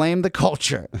 I blame the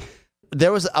culture.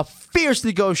 There was a fierce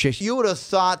negotiation. You would have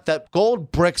thought that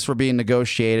gold bricks were being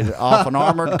negotiated off an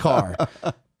armored car.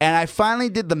 And I finally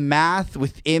did the math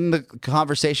within the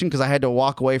conversation because I had to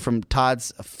walk away from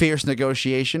Todd's fierce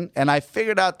negotiation. And I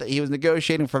figured out that he was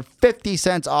negotiating for 50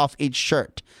 cents off each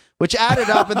shirt, which added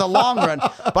up in the long run.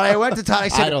 But I went to Todd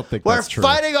and I said, I don't think we're that's true.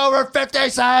 fighting over 50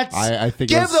 cents. I think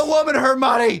Give the woman her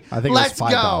money. I think Let's it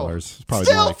was $5. go. It's probably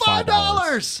Still more like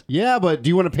 $5. Yeah, but do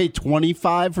you want to pay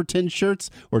 $25 for 10 shirts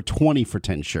or $20 for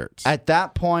 10 shirts? At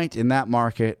that point in that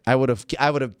market, I would have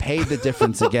paid the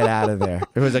difference to get out of there.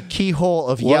 There was a keyhole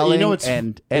of yelling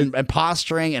and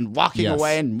posturing and walking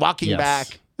away and walking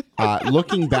back.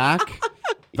 Looking back,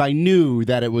 if I knew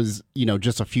that it was,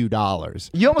 just a few dollars.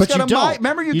 You almost but got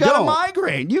remember you got a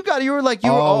migraine. We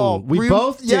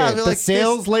both did. The like,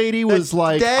 sales lady was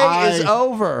like, day is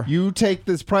over. You take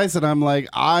this price, and I'm like,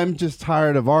 I'm just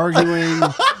tired of arguing.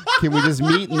 Can we just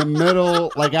meet in the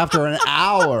middle? Like after an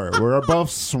hour, we're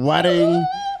both sweating.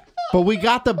 But we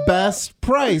got the best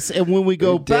price, and when we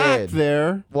go back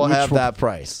there, we'll have that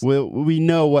price. We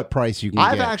know what price you can get.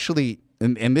 I've actually,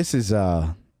 and this is,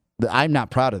 I'm not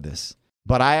proud of this,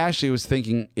 but I actually was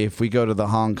thinking if we go to the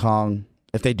Hong Kong,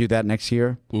 if they do that next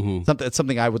year, it's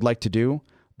something I would like to do,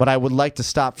 but I would like to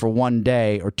stop for 1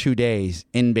 day or 2 days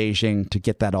in Beijing to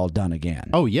get that all done again.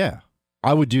 Oh, yeah.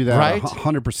 I would do that right?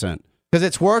 100%. Because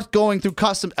it's worth going through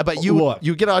customs, but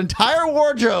you get an entire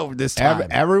wardrobe this time.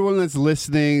 Everyone that's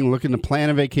listening, looking to plan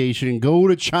a vacation, go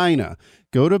to China.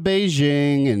 Go to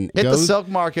Beijing and Hit the silk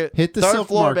market. Hit the third silk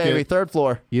floor, market. baby. Third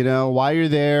floor. You know, while you're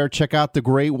there, check out the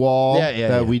Great Wall.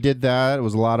 Yeah. We did that. It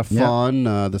was a lot of fun.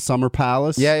 The Summer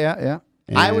Palace. Yeah.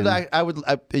 I would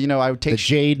take the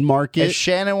Jade Market. If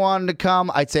Shannon wanted to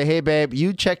come, I'd say, hey, babe,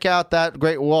 you check out that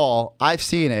Great Wall. I've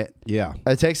seen it. Yeah.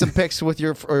 Take some pics with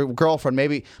your girlfriend.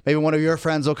 Maybe one of your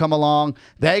friends will come along.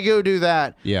 They go do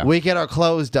that. Yeah. We get our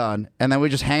clothes done, and then we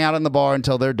just hang out in the bar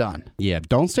until they're done. Yeah.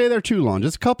 Don't stay there too long.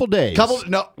 Just a couple days.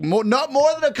 Not more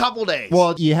than a couple days.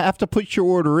 Well, you have to put your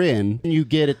order in, and you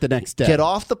get it the next day. Get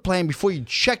off the plane before you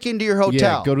check into your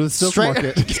hotel. Yeah, go to the silk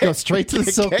market. Just go straight to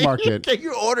the silk market. Get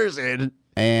your orders in.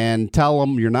 And tell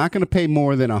them you're not going to pay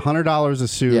more than $100 a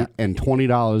suit and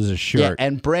 $20 a shirt. Yeah,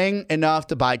 and bring enough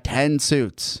to buy 10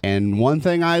 suits. And one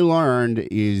thing I learned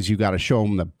is you got to show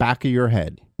them the back of your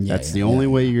head. That's the only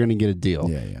way you're going to get a deal.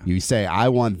 Yeah. You say, I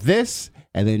want this,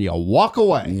 and then you walk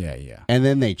away. Yeah. And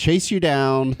then they chase you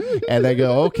down, and they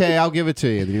go, okay, I'll give it to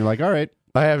you. And you're like, all right.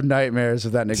 I have nightmares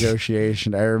of that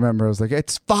negotiation. I remember I was like,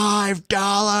 it's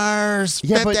 $5,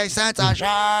 50 cents a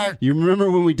shirt. You remember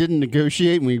when we didn't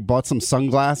negotiate and we bought some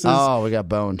sunglasses? Oh, we got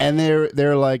boned. And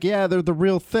they're like, yeah, they're the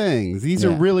real things. These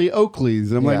are really Oakleys.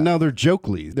 And I'm like, no, they're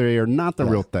Jokeleys. They are not the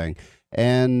real thing.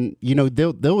 And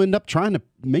they'll end up trying to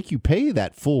make you pay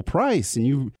that full price,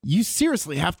 and you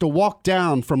seriously have to walk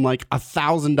down from like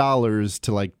 $1,000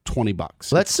 to like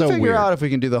 $20. Let's figure out if we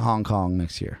can do the Hong Kong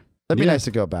next year. That'd be nice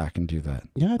to go back and do that.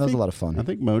 Yeah, that was a lot of fun. I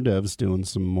think Modev's doing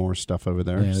some more stuff over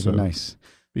there. Yeah, so nice.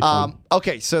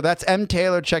 Okay, so that's M.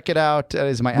 Taylor. Check it out. That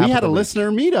is my. We had a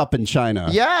listener meetup in China.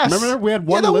 Yes, remember we had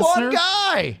one listener. One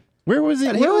guy. Where was he?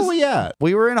 Where were we at?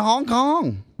 We were in Hong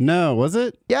Kong. No, was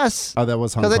it? Yes. Oh, that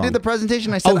was Hong Kong. Because I did the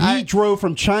presentation. I said, he drove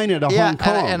from China to Hong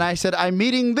Kong. And I said, I'm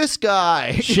meeting this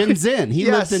guy. Shenzhen. He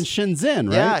lived in Shenzhen,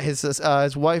 right? Yeah,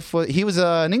 his wife was. He was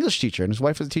an English teacher, and his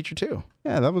wife was a teacher too.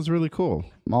 Yeah, that was really cool.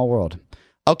 Small world.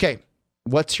 Okay,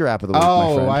 what's your app of the week,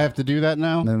 my friend? Oh, I have to do that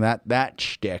now? And then that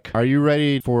shtick. Are you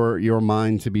ready for your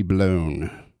mind to be blown?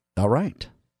 All right.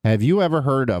 Have you ever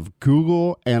heard of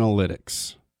Google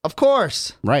Analytics? Of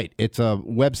course. Right. It's a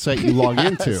website you log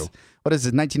into. What is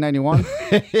it, 1991?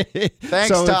 Thanks,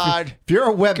 so Todd. If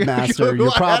you're a webmaster, you're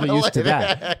probably used to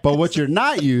that. But what you're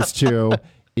not used to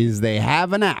is they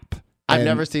have an app. I've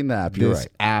never seen the app. You're this right.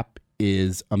 app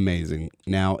is amazing.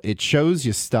 Now, it shows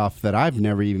you stuff that I've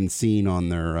never even seen on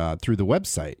their through the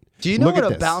website. Do you know what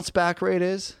a bounce back rate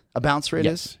is? A bounce rate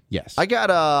is? Yes. I got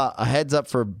a heads up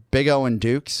for Big O and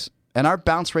Dukes, and our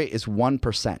bounce rate is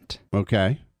 1%.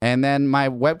 Okay. And then my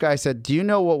web guy said, do you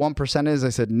know what 1% is? I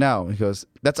said, no. He goes,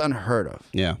 that's unheard of.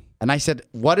 Yeah. And I said,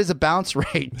 what is a bounce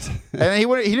rate? And then he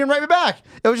didn't write me back.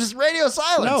 It was just radio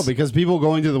silence. No, because people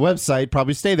going to the website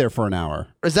probably stay there for an hour.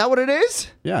 Is that what it is?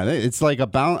 Yeah, it's like a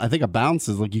bounce. I think a bounce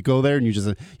is like you go there and you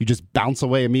just bounce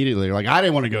away immediately. You're like, I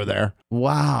didn't want to go there.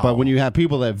 Wow. But when you have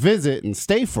people that visit and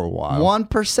stay for a while.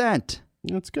 1%.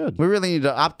 That's good. We really need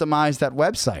to optimize that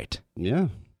website. Yeah.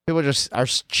 People just are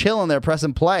chilling there,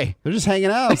 pressing play. They're just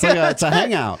hanging out. It's like it's a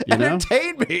hangout, you know?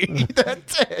 Entertain me.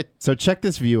 That's it. So check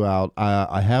this view out.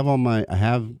 I have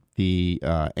the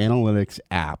analytics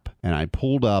app, and I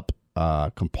pulled up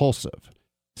Compulsive.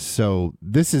 So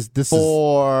this is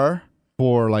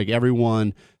for like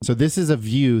everyone. So this is a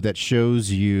view that shows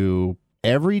you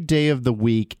every day of the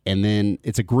week, and then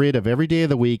it's a grid of every day of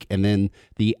the week, and then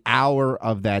the hour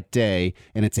of that day,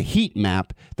 and it's a heat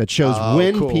map that shows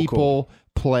when people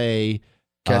play.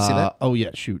 Can I see that? Oh yeah,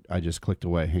 shoot! I just clicked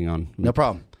away. Hang on. No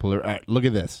problem. All right, look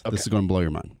at this. Okay. This is going to blow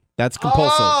your mind. That's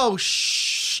Compulsive. Oh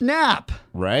snap!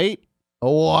 Right?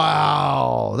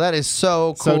 Wow, that is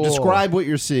so cool. So describe what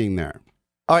you're seeing there.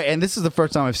 All right, and this is the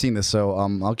first time I've seen this, so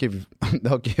I'll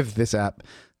give this app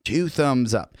 2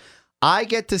 thumbs up. I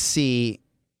get to see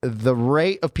the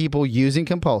rate of people using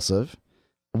Compulsive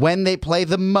when they play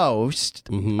the most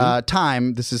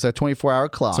time. This is a 24-hour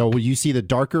clock. So will you see the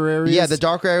darker areas? Yeah, the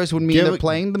darker areas would mean they're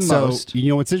playing the most. You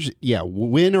know what's interesting? Yeah,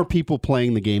 when are people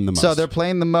playing the game the most? So they're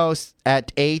playing the most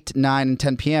at 8, 9, and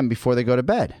 10 p.m. before they go to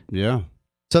bed. Yeah.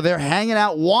 So they're hanging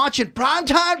out, watching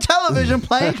primetime television,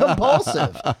 playing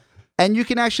Compulsive. And you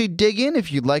can actually dig in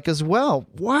if you'd like as well.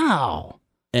 Wow.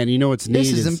 And you know what's neat?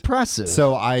 This is impressive.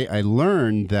 So I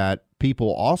learned that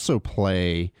people also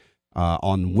play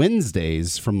on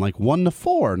Wednesdays from like 1 to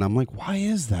 4. And I'm like, why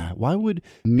is that? Why would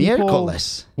people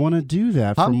want to do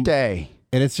that? Hump day.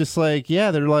 And it's just like,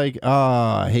 yeah, they're like,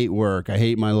 I hate work. I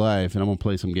hate my life. And I'm going to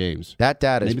play some games. That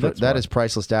data is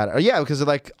priceless data. Yeah, because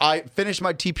like I finished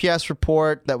my TPS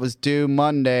report that was due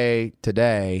Monday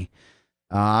today.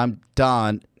 I'm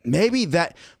done. Maybe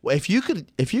if you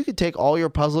could take all your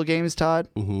puzzle games, Todd,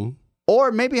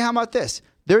 or maybe how about this?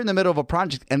 they're in the middle of a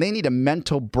project and they need a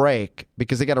mental break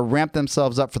because they got to ramp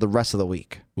themselves up for the rest of the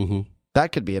week. Mm-hmm.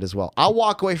 That could be it as well. I'll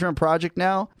walk away from a project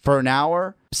now for an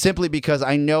hour simply because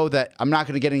I know that I'm not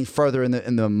going to get any further in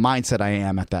the mindset I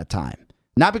am at that time.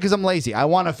 Not because I'm lazy. I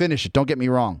want to finish it. Don't get me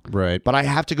wrong. Right. But I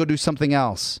have to go do something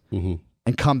else and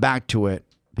come back to it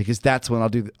because that's when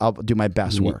I'll do my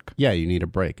best work. Yeah, you need a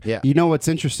break. Yeah. You know what's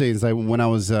interesting is when I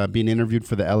was being interviewed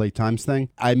for the LA Times thing,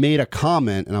 I made a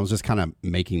comment, and I was just kind of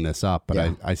making this up,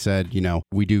 but I said,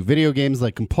 we do video games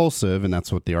like Compulsive, and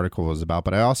that's what the article was about,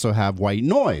 but I also have white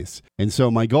noise. And so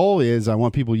my goal is I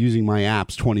want people using my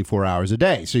apps 24 hours a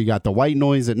day. So you got the white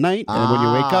noise at night, and when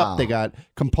you wake up, they got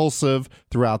Compulsive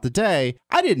throughout the day.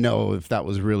 I didn't know if that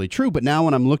was really true, but now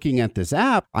when I'm looking at this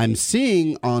app, I'm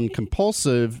seeing on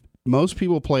Compulsive, most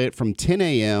people play it from 10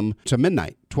 a.m. to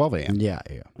midnight, 12 a.m. Yeah.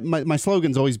 My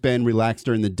slogan's always been relax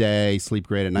during the day, sleep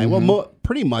great at night. Well,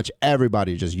 pretty much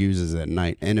everybody just uses it at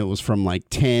night. And it was from like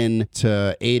 10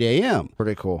 to 8 a.m.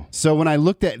 Pretty cool. So when I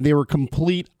looked at, they were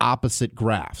complete opposite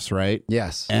graphs, right?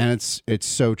 Yes. And it's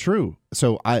so true.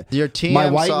 So your TM my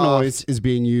white soft noise is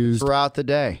being used throughout the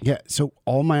day. Yeah, so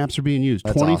all my apps are being used.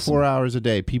 That's 24 awesome. hours a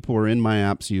day. People are in my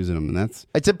apps using them, and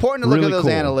It's important to look really at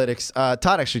those cool. analytics.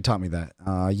 Todd actually taught me that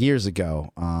years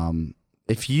ago.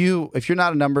 If you're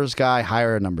not a numbers guy,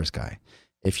 hire a numbers guy.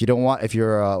 If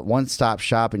you're a one-stop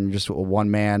shop and you're just a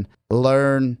one man,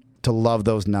 learn to love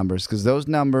those numbers because those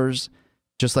numbers,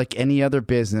 just like any other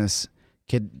business,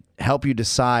 could help you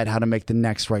decide how to make the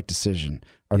next right decision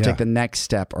or take the next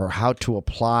step or how to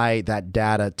apply that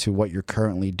data to what you're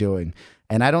currently doing.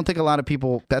 And I don't think a lot of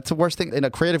people, that's the worst thing.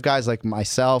 Creative guys like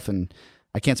myself, and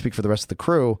I can't speak for the rest of the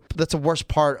crew, but that's the worst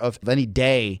part of any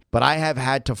day. But I have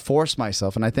had to force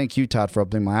myself, and I thank you, Todd, for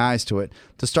opening my eyes to it,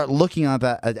 to start looking at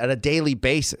that at a daily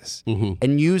basis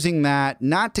and using that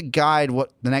not to guide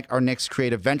what our next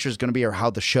creative venture is going to be or how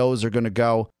the shows are going to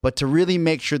go, but to really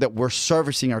make sure that we're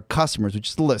servicing our customers, which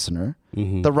is the listener,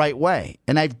 the right way.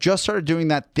 And I've just started doing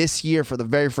that this year for the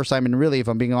very first time. And really, if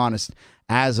I'm being honest,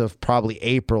 as of probably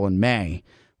April and May,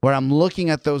 where I'm looking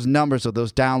at those numbers or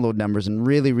those download numbers and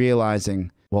really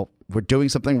realizing, well, we're doing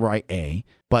something right,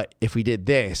 but if we did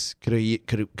this, could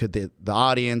the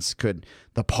audience, could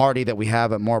the party that we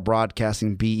have at More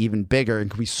Broadcasting be even bigger? And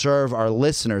could we serve our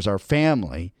listeners, our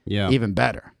family, even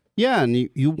better? Yeah, and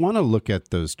you want to look at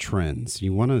those trends.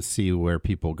 You want to see where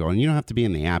people go. And you don't have to be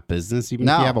in the app business. Even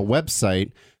if you have a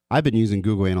website, I've been using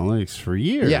Google Analytics for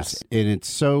years. Yes. And it's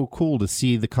so cool to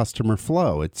see the customer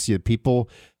flow. It's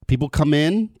people come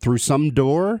in through some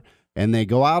door and they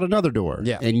go out another door.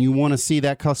 Yeah. And you want to see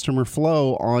that customer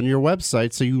flow on your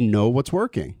website so you know what's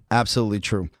working. Absolutely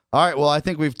true. All right, well, I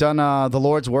think we've done the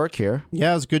Lord's work here.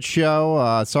 Yeah, it was a good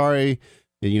show. Sorry,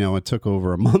 it took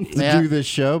over a month to do this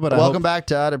show, but welcome back,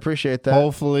 Todd. I appreciate that.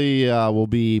 Hopefully, we'll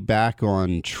be back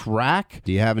on track.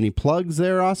 Do you have any plugs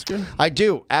there, Oscar? I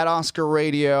do. At Oscar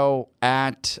Radio,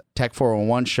 at Tech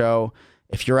 411 Show.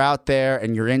 If you're out there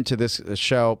and you're into this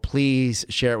show, please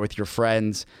share it with your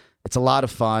friends. It's a lot of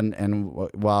fun, and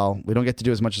while we don't get to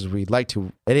do as much as we'd like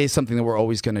to, it is something that we're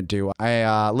always going to do.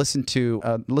 I listened to,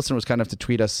 a listener was kind enough to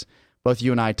tweet us, both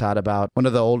you and I, Todd, about one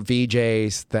of the old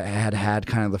VJs that had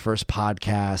kind of the first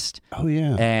podcast. Oh,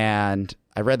 yeah. And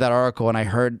I read that article, and I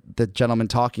heard the gentleman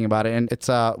talking about it, and it's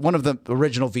one of the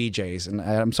original VJs, and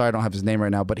I'm sorry I don't have his name right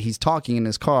now, but he's talking in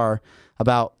his car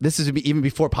about, this is even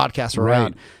before podcasts were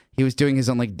around. He was doing his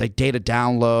own like data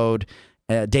download,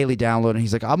 daily download, and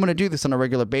he's like, I'm going to do this on a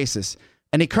regular basis.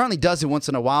 And he currently does it once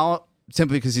in a while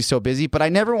simply because he's so busy. But I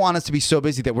never want us to be so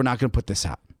busy that we're not going to put this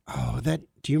out. Oh,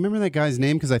 do you remember that guy's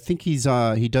name? Because I think he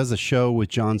does a show with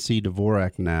John C.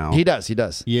 Dvorak now. He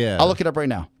does. Yeah. I'll look it up right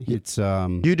now. It's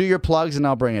you do your plugs and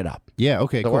I'll bring it up. Yeah,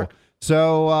 okay, cool. Work?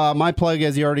 So my plug,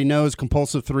 as you already know, is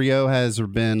Compulsive 3.0 has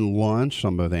been launched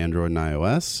on both Android and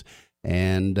iOS.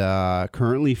 And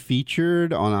currently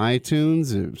featured on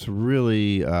iTunes. It's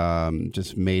really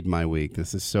just made my week.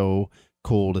 This is so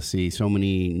cool to see so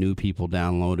many new people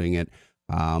downloading it.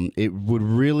 It would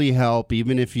really help,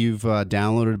 even if you've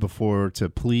downloaded before, to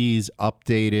please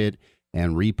update it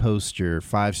and repost your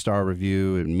 5-star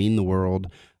review. It would mean the world.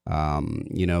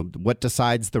 What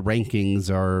decides the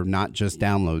rankings are not just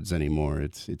downloads anymore.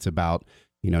 It's about,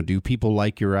 do people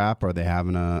like your app? Are they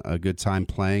having a good time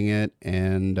playing it?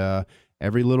 And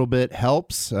every little bit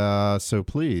helps. So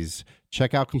please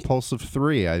check out Compulsive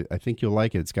 3. I think you'll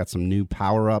like it. It's got some new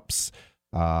power-ups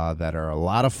that are a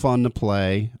lot of fun to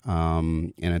play.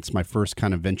 And it's my first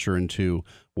kind of venture into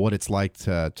what it's like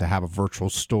to have a virtual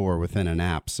store within an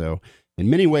app. So in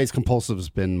many ways, Compulsive has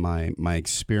been my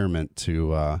experiment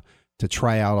to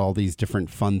try out all these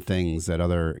different fun things that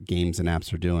other games and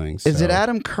apps are doing. Is it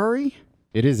Adam Curry?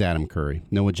 It is Adam Curry.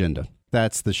 No agenda.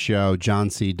 That's the show. John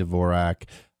C. Dvorak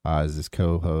is his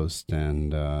co-host.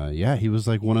 And he was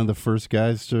like one of the first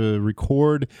guys to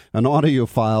record an audio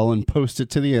file and post it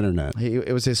to the internet.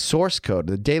 It was his source code,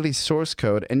 the daily source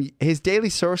code. And his daily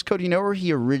source code, you know where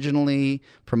he originally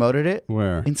promoted it?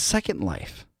 Where? In Second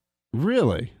Life.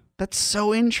 Really? That's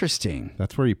so interesting.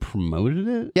 That's where he promoted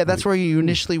it? Yeah, that's where you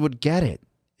initially would get it,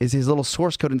 is his little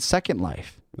source code in Second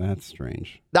Life. That's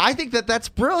strange. I think that's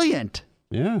brilliant.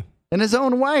 Yeah. In his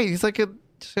own way. He's like a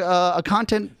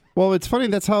content... Well, it's funny.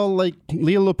 That's how like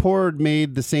Leo Laporte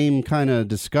made the same kind of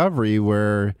discovery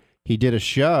where he did a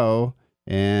show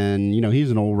and,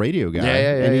 he's an old radio guy.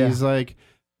 And he's like,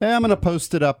 hey, I'm going to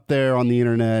post it up there on the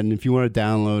internet. And if you want to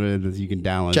download it, you can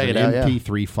download Check it. Out,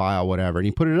 MP3 file, whatever. And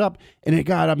he put it up and it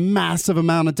got a massive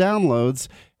amount of downloads.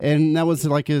 And that was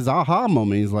like his aha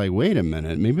moment. He's like, wait a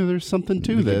minute, maybe there's something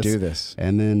to this. We could do this.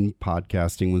 And then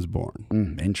podcasting was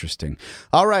born. Interesting.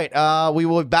 All right. We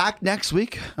will be back next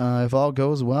week if all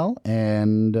goes well.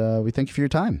 And we thank you for your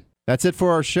time. That's it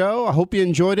for our show. I hope you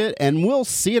enjoyed it. And we'll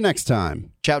see you next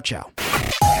time. Ciao, ciao.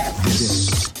 This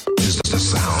is the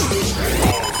sound.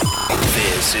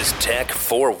 This is Tech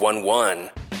 411.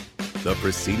 The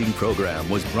preceding program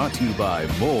was brought to you by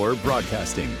More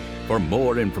Broadcasting. For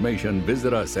more information,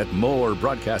 visit us at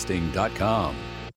morebroadcasting.com.